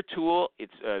 HireTool,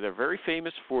 they're very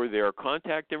famous for their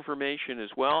contact information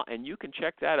as well, and you can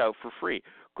check that out for free.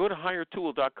 Go to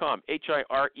HireTool.com,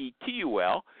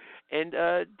 HireTuL, and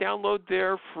download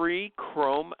their free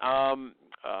Chrome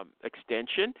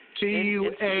extension.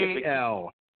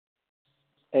 TUAL.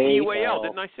 TUAL.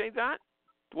 Didn't I say that?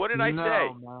 What did I say?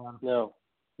 No,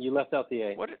 you left out the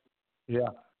A. What? Yeah.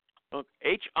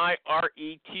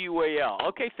 HireTual.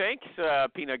 Okay, thanks,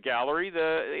 Peanut Gallery.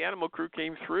 The Animal Crew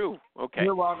came through. Okay.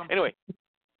 You're welcome. Anyway,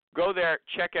 go there,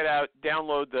 check it out,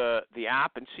 download the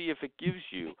app, and see if it gives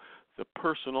you the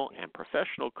personal and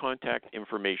professional contact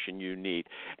information you need.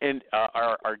 And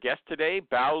our guest today,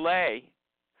 Bao Lei,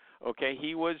 okay,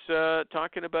 he was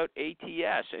talking about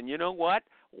ATS. And you know what?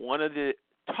 One of the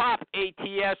top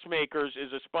ATS makers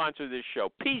is a sponsor of this show,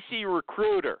 PC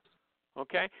Recruiter.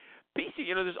 Okay?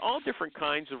 PC, there's all different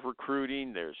kinds of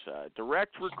recruiting. There's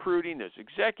direct recruiting. There's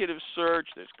executive search.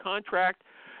 There's contract,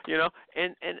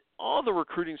 and all the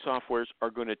recruiting softwares are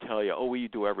going to tell you, we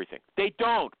do everything. They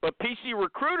don't, but PC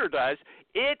Recruiter does.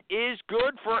 It is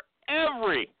good for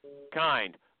every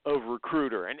kind of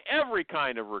recruiter and every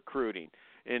kind of recruiting.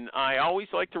 And I always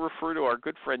like to refer to our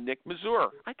good friend Nick Mazur.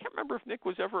 I can't remember if Nick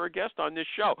was ever a guest on this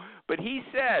show, but he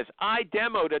says, I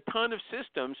demoed a ton of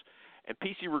systems, and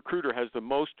PC Recruiter has the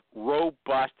most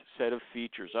robust set of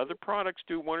features. Other products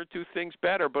do one or two things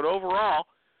better, but overall,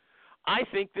 I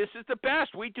think this is the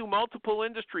best. We do multiple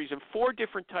industries and 4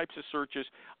 different types of searches.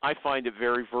 I find it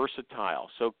very versatile.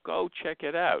 So go check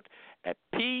it out at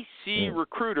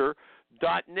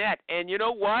PCRecruiter.net. And you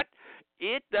know what?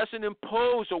 It doesn't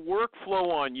impose a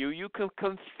workflow on you. You can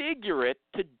configure it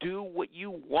to do what you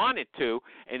want it to.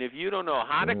 And if you don't know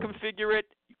how to configure it,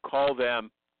 you call them.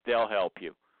 They'll help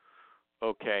you.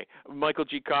 Okay. Michael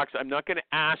G. Cox, I'm not going to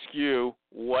ask you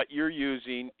what you're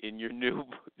using in your new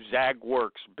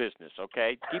ZagWorks business,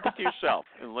 okay? Keep it to yourself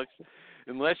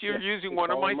unless you're using one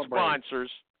of my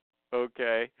sponsors,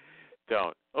 okay?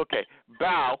 Don't. Okay.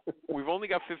 Bao, we've only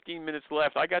got 15 minutes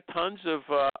left. I got tons of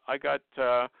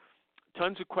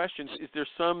questions. Is there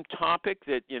some topic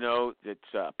that,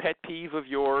 that's a pet peeve of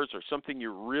yours or something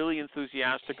you're really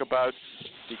enthusiastic about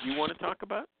that you want to talk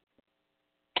about?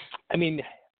 I mean,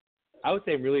 I would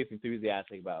say I'm really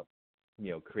enthusiastic about,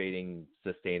 creating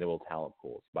sustainable talent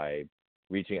pools by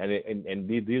reaching, and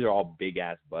these are all big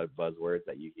ass buzzwords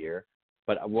that you hear.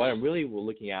 But what I'm really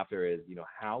looking after is,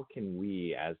 how can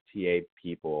we as TA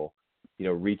people,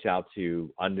 reach out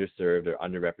to underserved or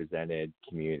underrepresented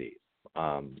communities?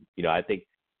 I think,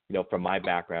 from my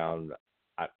background,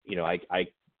 I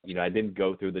didn't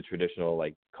go through the traditional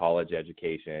like college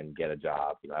education, get a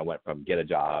job. I went from get a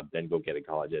job, then go get a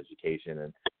college education,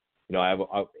 and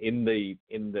in the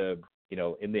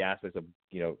aspects of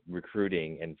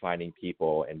recruiting and finding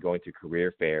people and going to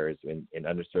career fairs in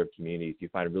underserved communities, you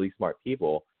find really smart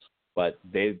people, but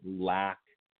they lack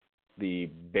the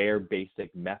bare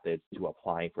basic methods to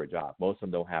applying for a job. Most of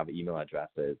them don't have email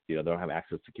addresses. They don't have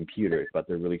access to computers, but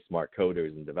they're really smart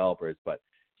coders and developers. But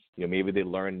maybe they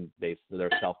learn they're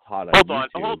self-taught on YouTube.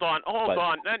 Hold on.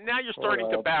 Now you're starting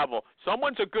to babble.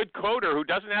 Someone's a good coder who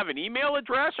doesn't have an email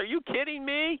address? Are you kidding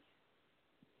me?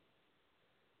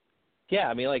 Yeah,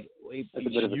 I mean, you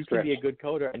can be a good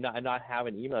coder and not have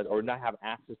an email or not have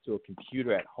access to a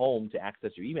computer at home to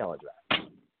access your email address.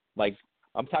 Like,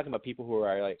 I'm talking about people who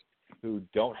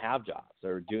don't have jobs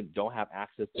or don't have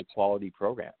access to quality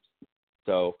programs.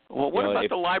 So, well, what about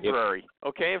the library?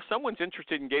 If someone's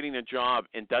interested in getting a job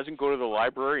and doesn't go to the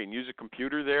library and use a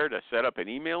computer there to set up an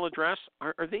email address,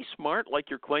 are they smart like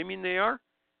you're claiming they are?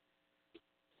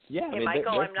 Yeah, hey,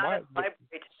 Michael, I'm not at the library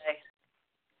today.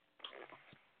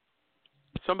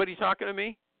 Somebody talking to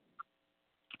me?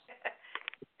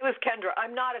 It was Kendra.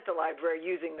 I'm not at the library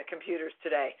using the computers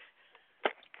today.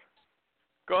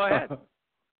 Go ahead.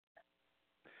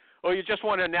 Oh, you just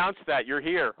want to announce that you're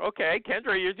here. Okay,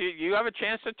 Kendra, you have a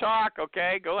chance to talk.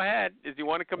 Okay, go ahead. Do you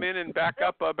want to come in and back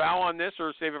up Bao on this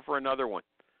or save it for another one?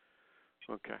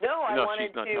 Okay. No, I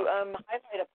wanted to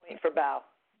highlight a point for Bao.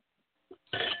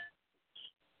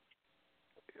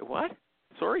 What?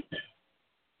 Sorry?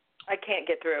 I can't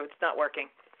get through. It's not working.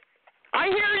 I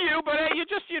hear you, but you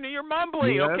just, you're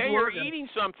mumbling, okay? You're eating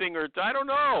something or I don't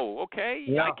know, okay?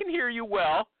 Yeah. I can hear you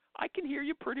well. I can hear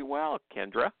you pretty well,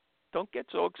 Kendra. Don't get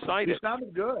so excited. You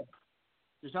sounded good.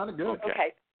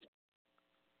 Okay.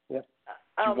 Yeah.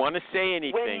 Do you want to say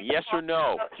anything? Yes or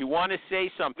no? Do you want to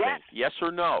say something? Yes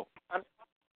or no?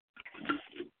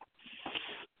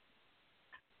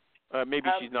 Maybe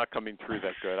she's not coming through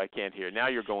that good. I can't hear. Now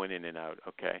you're going in and out.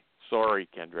 Okay. Sorry,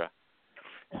 Kendra.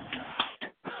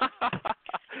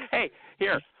 Hey,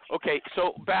 here. Okay,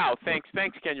 so Bao, thanks,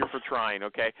 Kendra, for trying,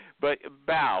 okay? But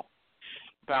Bao,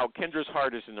 Kendra's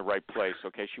heart is in the right place,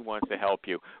 okay? She wants to help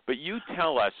you. But you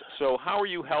tell us, so how are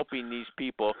you helping these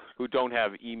people who don't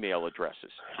have email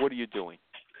addresses? What are you doing?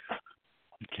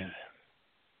 Okay.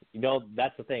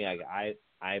 That's the thing.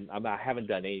 I haven't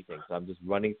done anything, so I'm just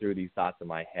running through these thoughts in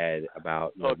my head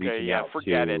about reaching out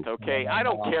forget to, it. Okay, I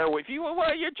don't care what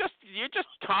you're just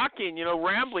talking,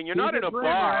 rambling. You're not in a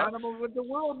bar. The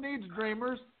world needs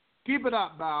dreamers. Keep it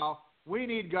up, Bao. We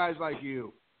need guys like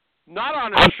you. Not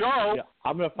on a show. Yeah,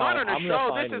 I'm gonna find. Not on a I'm show.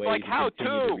 Find this is ways like how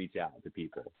to reach out to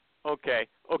people. Okay.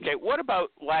 What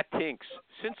about Latinx?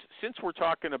 Since we're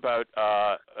talking about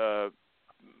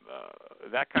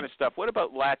that kind of stuff, what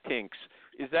about Latinx?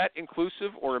 Is that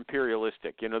inclusive or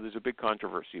imperialistic? There's a big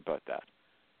controversy about that.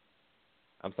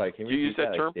 I'm sorry. Can you use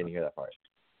that term? I didn't hear that part.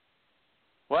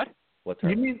 What? What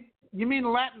term? You mean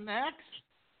Latinx?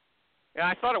 Yeah,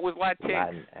 I thought it was Latinx.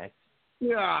 Latinx.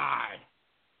 Yeah.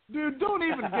 Dude, don't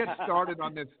even get started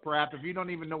on this crap if you don't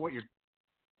even know what you're...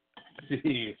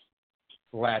 Jeez.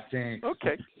 Latinx.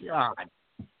 Okay. God.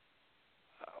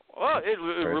 Well, it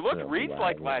reads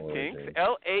like Latinx.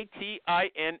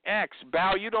 Latinx.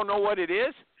 Bao, you don't know what it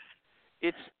is?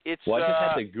 It's. Well, I just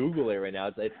have to Google it right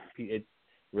now. It's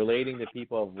relating to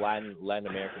people of Latin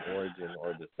American origin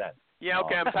or descent. Yeah,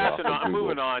 okay, I'm passing on. I'm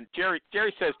moving on. Jerry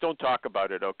says don't talk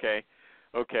about it, okay?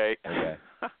 Okay.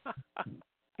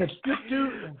 It's just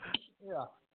yeah.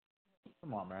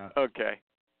 Come on, man. Okay.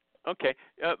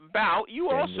 Bao, you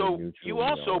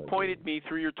also pointed me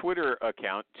through your Twitter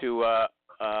account to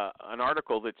an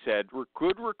article that said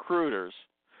good recruiters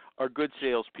are good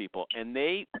salespeople, and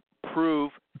they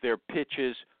prove their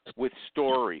pitches with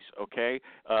stories. Okay,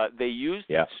 they use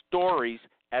stories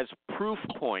as proof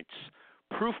points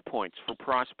for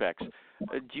prospects.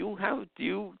 Do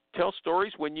you tell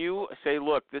stories when you say,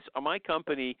 look, my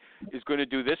company is going to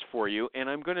do this for you, and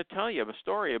I'm going to tell you a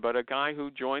story about a guy who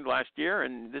joined last year,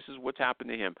 and this is what's happened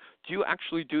to him. Do you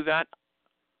actually do that?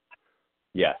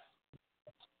 Yes.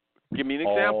 Give me an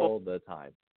example. All the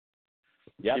time.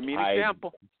 Yep, give me an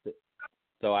example.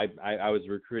 So I was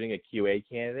recruiting a QA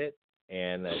candidate,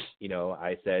 and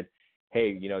I said,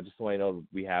 hey, just so I know,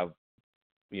 we have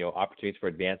opportunities for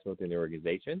advancement within the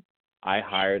organization. I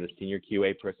hired a senior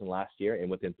QA person last year,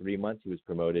 and within 3 months, he was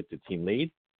promoted to team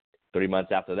lead. 3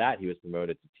 months after that, he was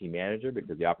promoted to team manager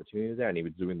because the opportunity was there, and he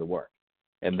was doing the work.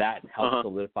 And that helped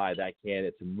solidify that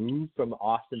candidate to move from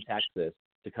Austin, Texas,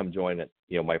 to come join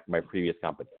my previous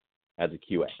company as a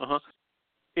QA.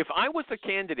 If I was a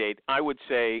candidate, I would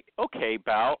say, okay,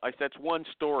 Bao, that's one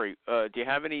story. Do you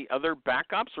have any other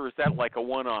backups, or is that like a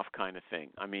one-off kind of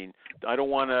thing? I mean, I don't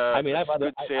want to. I mean, I have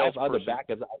other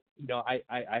backups.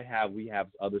 We have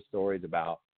other stories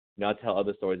about. I'll tell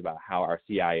other stories about how our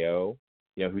CIO,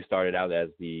 who started out as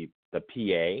the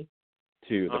PA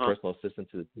to the personal assistant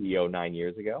to the CEO 9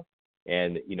 years ago,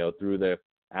 and through the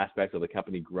aspects of the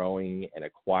company growing and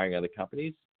acquiring other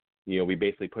companies, we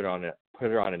basically put her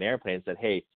on an airplane and said,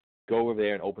 hey, go over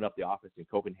there and open up the office in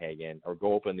Copenhagen, or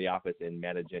go open the office in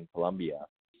Medellin, Colombia.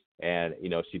 And,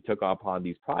 she took upon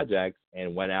these projects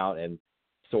and went out and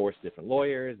sourced different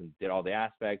lawyers and did all the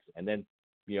aspects, and then,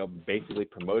 basically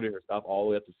promoted herself all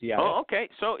the way up to CIO. Oh, okay.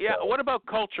 So, what about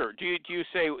culture? Do you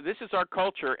say, this is our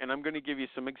culture, and I'm going to give you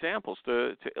some examples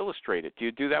to illustrate it? Do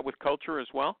you do that with culture as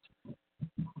well?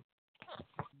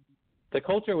 The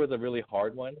culture was a really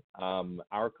hard one.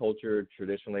 Our culture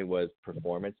traditionally was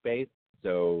performance-based.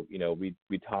 So,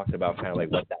 we talked about kind of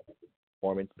like what that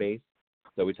performance-based.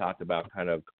 So we talked about kind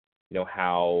of,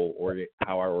 how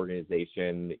our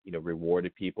organization,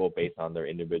 rewarded people based on their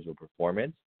individual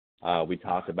performance. We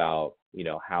talked about,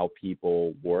 how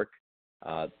people work,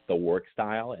 the work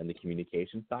style and the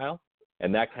communication style.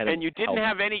 And that kind of. And you didn't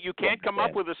have any. You can't come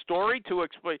up with a story to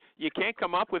explain. You can't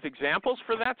come up with examples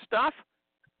for that stuff.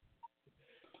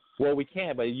 Well, we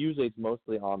can, but usually it's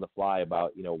mostly on the fly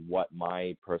about, what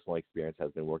my personal experience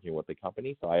has been working with the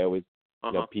company. So I always,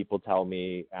 people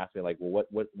ask me like, well,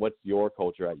 what's your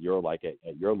culture at your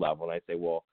level? And I say,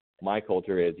 well, my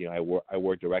culture is, I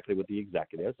work directly with the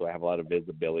executives, so I have a lot of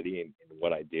visibility in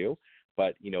what I do.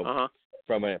 But,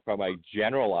 from a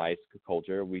generalized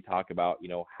culture, we talk about,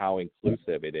 how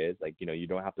inclusive it is. Like, you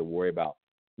don't have to worry about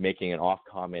making an off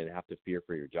comment and have to fear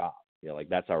for your job.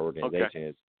 That's our organization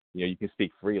is. You can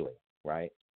speak freely,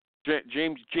 right?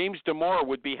 James Damore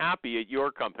would be happy at your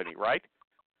company, right?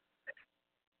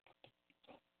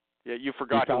 Yeah, you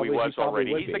forgot who he was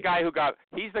already. He's the guy who got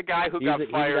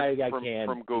fired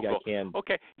from Google.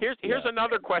 Okay, here's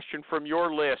another question from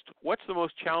your list. What's the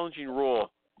most challenging role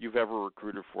you've ever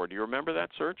recruited for? Do you remember that,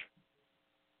 Serge?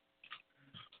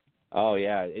 Oh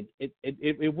yeah,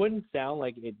 it wouldn't sound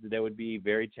like that would be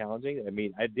very challenging. I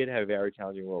mean, I did have a very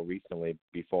challenging role recently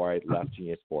before I left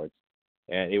Genius Sports,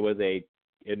 and it was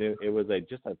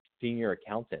just a senior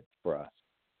accountant for us.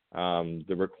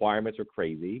 The requirements were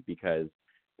crazy because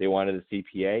they wanted a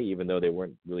CPA, even though they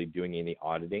weren't really doing any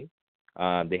auditing.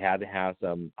 They had to have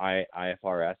some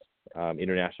IFRS,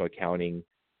 international accounting,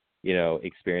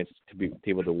 experience to be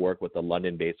able to work with a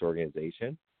London-based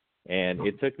organization. And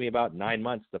it took me about 9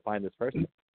 months to find this person.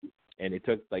 And it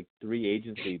took like 3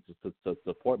 agencies to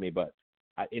support me. But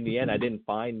in the end, I didn't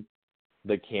find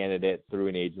the candidate through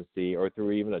an agency or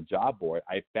through even a job board.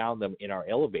 I found them in our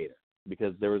elevator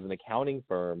because there was an accounting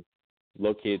firm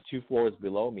located 2 floors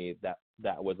below me that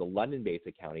was a London-based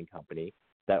accounting company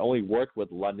that only worked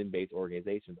with London-based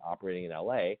organizations operating in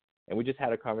LA. And we just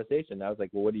had a conversation. And I was like,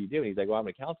 well, what do you do? And he's like, well, I'm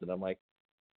an accountant. I'm like,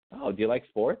 oh, do you like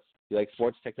sports? Do you like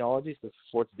sports technology,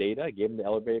 sports data? I gave him the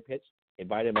elevator pitch,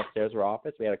 invited him upstairs to our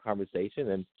office. We had a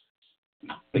conversation, and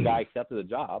the guy accepted the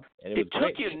job. And it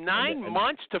took you 9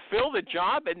 months to fill the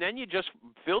job, and then you just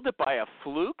filled it by a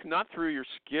fluke, not through your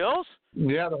skills?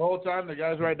 Yeah, the whole time the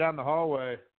guy's right down the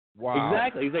hallway. Wow.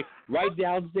 Exactly. He's like right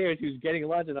downstairs. He was getting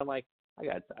lunch, and I'm like,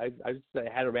 I just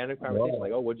had a random conversation.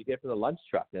 Like, oh, what'd you get for the lunch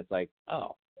truck? And it's like,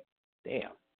 oh,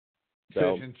 damn.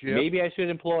 So Citizenship. maybe I should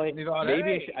employ. You thought,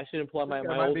 Maybe hey, I should employ my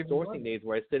might old be sourcing fun. days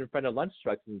where I sit in front of lunch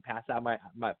trucks and pass out my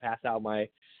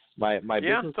Yeah,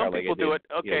 business some card like people I did, do it.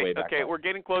 way back Okay, when. we're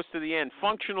getting close to the end.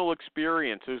 Functional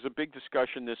experience. There's a big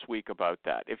discussion this week about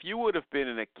that. If you would have been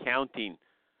an accountant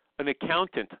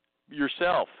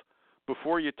yourself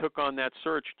before you took on that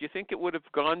search, do you think it would have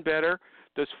gone better?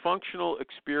 Does functional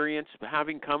experience,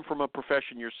 having come from a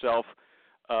profession yourself,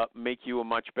 make you a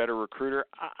much better recruiter?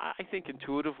 I think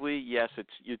intuitively, yes,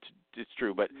 it's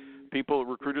true. But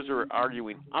recruiters are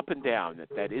arguing up and down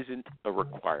that isn't a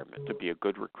requirement to be a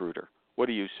good recruiter. What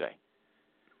do you say?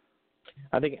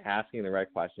 I think asking the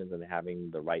right questions and having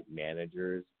the right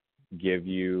managers give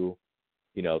you,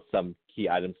 some key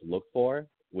items to look for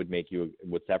would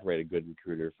separate a good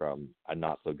recruiter from a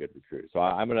not so good recruiter. So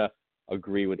I'm going to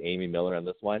agree with Amy Miller on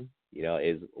this one.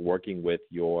 Is working with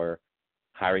your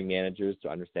hiring managers to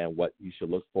understand what you should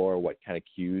look for, what kind of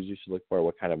cues you should look for,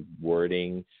 what kind of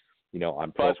wording,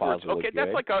 on profiles. Buzzwords. Okay,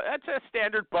 that's a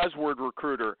standard buzzword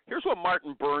recruiter. Here's what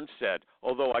Martin Burns said,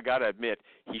 although I got to admit,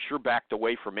 he sure backed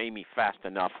away from Amy fast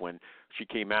enough when she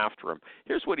came after him.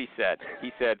 Here's what he said.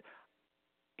 He said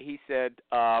he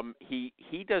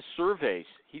does surveys.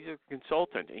 He's a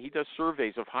consultant, and he does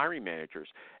surveys of hiring managers,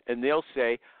 and they'll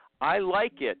say, I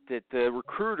like it that the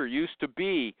recruiter used to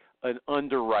be an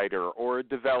underwriter or a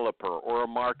developer or a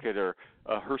marketer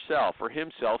herself or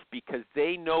himself, because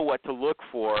they know what to look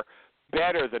for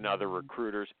better than other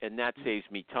recruiters, and that saves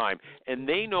me time. And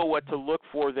they know what to look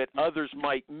for that others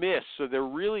might miss, so they're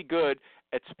really good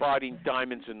at spotting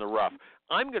diamonds in the rough.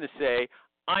 I'm going to say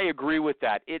I agree with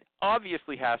that. It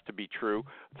obviously has to be true.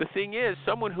 The thing is,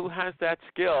 someone who has that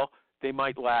skill, they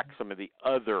might lack some of the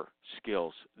other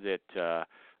skills that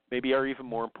maybe are even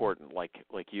more important, like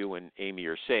you and Amy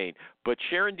are saying. But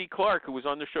Sharon D. Clark, who was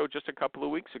on the show just a couple of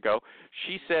weeks ago,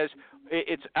 she says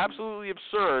it's absolutely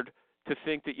absurd to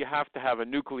think that you have to have a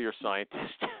nuclear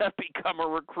scientist to become a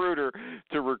recruiter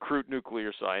to recruit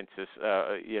nuclear scientists,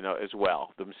 as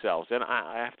well themselves. And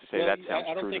I have to say that sounds true to me.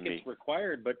 I don't think it's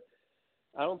required, but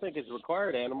I don't think it's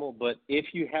required, Animal. But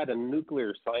if you had a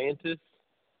nuclear scientist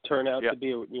turn out to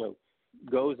be,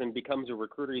 goes and becomes a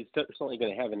recruiter, he's certainly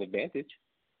going to have an advantage.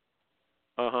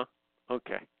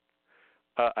 Okay.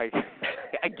 I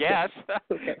guess.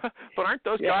 Okay. But aren't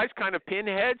those guys kind of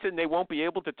pinheads, and they won't be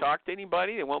able to talk to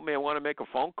anybody? They won't want to make a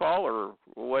phone call or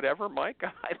whatever, Mike?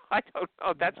 I don't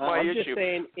know. That's my issue. I'm just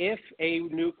saying, if a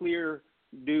nuclear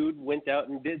dude went out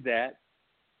and did that,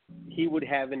 he would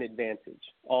have an advantage.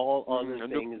 All other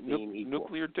things being equal.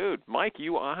 Nuclear dude. Mike,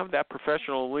 you have that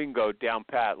professional lingo down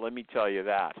pat. Let me tell you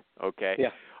that. Okay?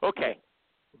 Yeah. Okay.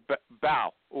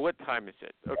 Bow. What time is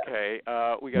it? Okay,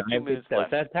 we got 2 minutes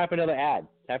left. Tap another ad.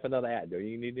 Do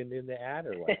you need to do the ad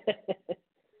or what?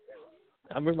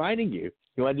 I'm reminding you.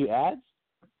 You want to do ads?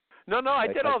 No, I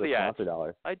did all the ads.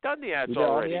 $. I done the ads you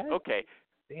already. All the ads? Okay.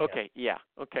 Damn. Okay, yeah.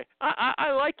 Okay.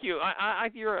 I like you.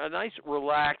 You're a nice,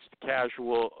 relaxed,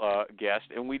 casual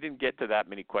guest, and we didn't get to that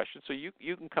many questions, so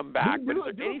you can come back. But is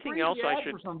there anything else I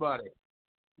should? For somebody.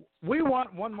 We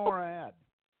want one more ad.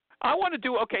 I want to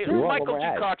do Michael G.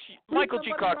 Cox. Michael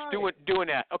G. Cox, do an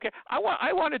ad. Okay,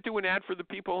 I want to do an ad for the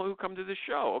people who come to the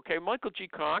show. Okay, Michael G.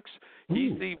 Cox.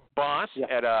 He's the boss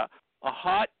at a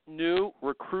hot new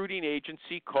recruiting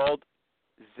agency called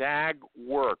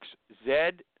ZagWorks.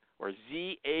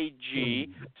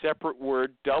 Z-A-G, separate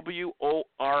word,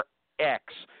 W-O-R-X.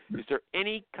 Is there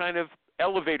any kind of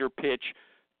elevator pitch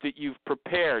that you've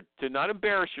prepared to not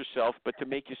embarrass yourself, but to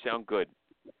make you sound good?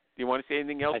 Do you want to say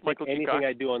anything else, Michael G. Cox? Anything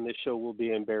I do on this show will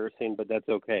be embarrassing, but that's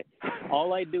okay.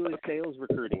 All I do is sales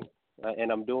recruiting, and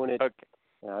I'm doing it. Okay.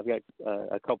 I've got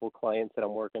a couple clients that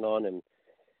I'm working on in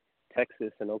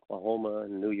Texas and Oklahoma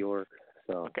and New York.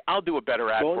 So okay, I'll do a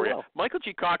better ad for you. Well. Michael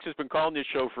G. Cox has been calling this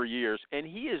show for years, and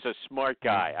he is a smart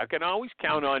guy. I can always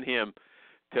count on him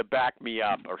to back me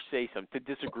up or say something,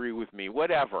 to disagree with me,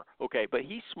 whatever. Okay, but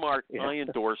he's smart. Yeah. I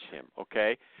endorse him,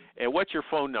 okay? And what's your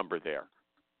phone number there?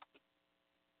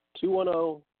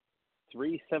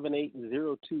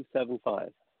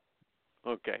 210-378-0275.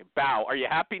 Okay. Bow, are you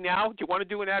happy now? Do you want to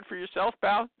do an ad for yourself,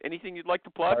 Bow? Anything you'd like to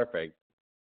plug? Perfect.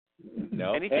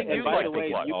 No. Anything and you'd by like the way,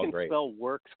 to plug? you can spell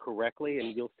works correctly,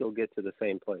 and you'll still get to the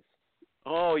same place.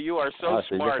 Oh, you are so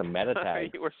smart. You got some meta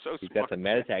tags. You are so You've smart. got some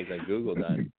meta tags on Google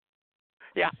done.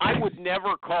 Yeah, I would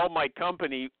never call my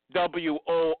company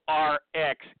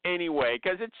WORX anyway,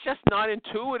 because it's just not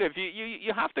intuitive.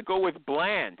 You have to go with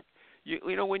bland.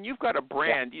 You know, when you've got a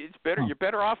brand, it's better. You're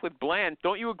better off with bland.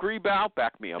 Don't you agree, Bow?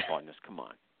 Back me up on this. Come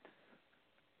on.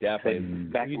 Definitely.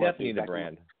 You definitely need a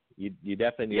brand. You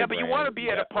definitely need. Yeah, a but you brand. want to be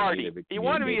at a party. You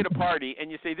want to be at a communicate. party,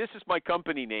 and you say, "This is my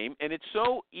company name," and it's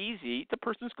so easy. The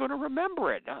person's going to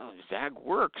remember it. Oh,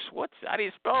 ZagWorks. How do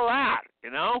you spell that? You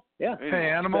know? Yeah.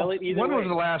 Hey, Animal. Spell it either When way. was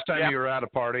the last time you were at a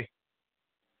party?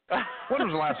 When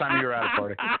was the last time you were at a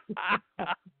party?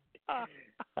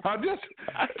 Just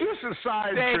a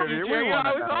side Thank trivia. you, We Jerry.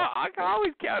 wanna know. I can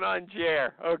always count on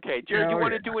Jer. Okay, Jerry, do you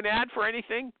want to do an ad for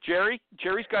anything? Jerry's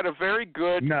got a very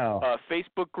good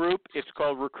Facebook group. It's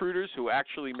called Recruiters Who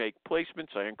Actually Make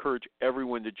Placements. I encourage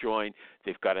everyone to join.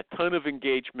 They've got a ton of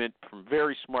engagement from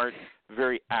very smart,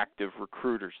 very active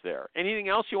recruiters there. Anything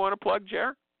else you want to plug,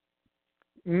 Jer?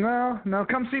 No.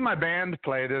 Come see my band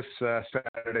play this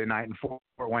Saturday night in Fort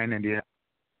Wayne, Indiana.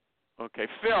 Okay,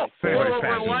 Phil February over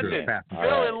in 10th. London. All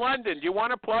Phil right. in London. Do you want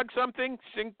to plug something?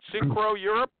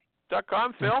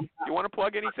 SynchroEurope.com. Phil, do you want to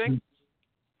plug anything?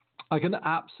 I can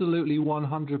absolutely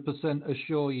 100%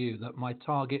 assure you that my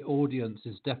target audience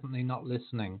is definitely not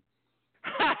listening.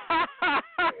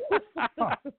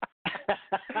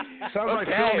 Sounds like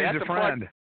Phil needs a friend.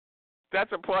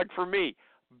 That's a plug for me.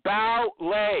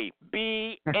 Bao-Lei,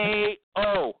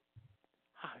 B-A-O,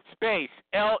 space,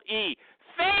 L-E.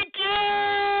 Thank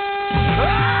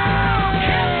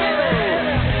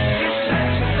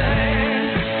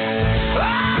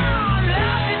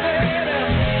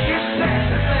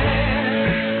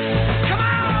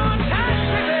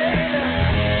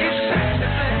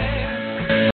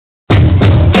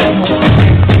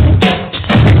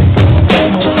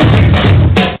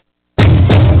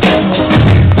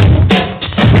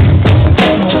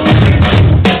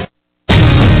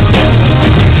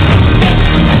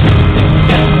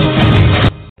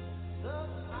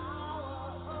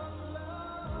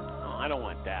I don't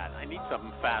want that. I need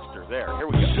something faster. There. Here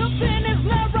we go. Something is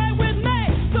not right.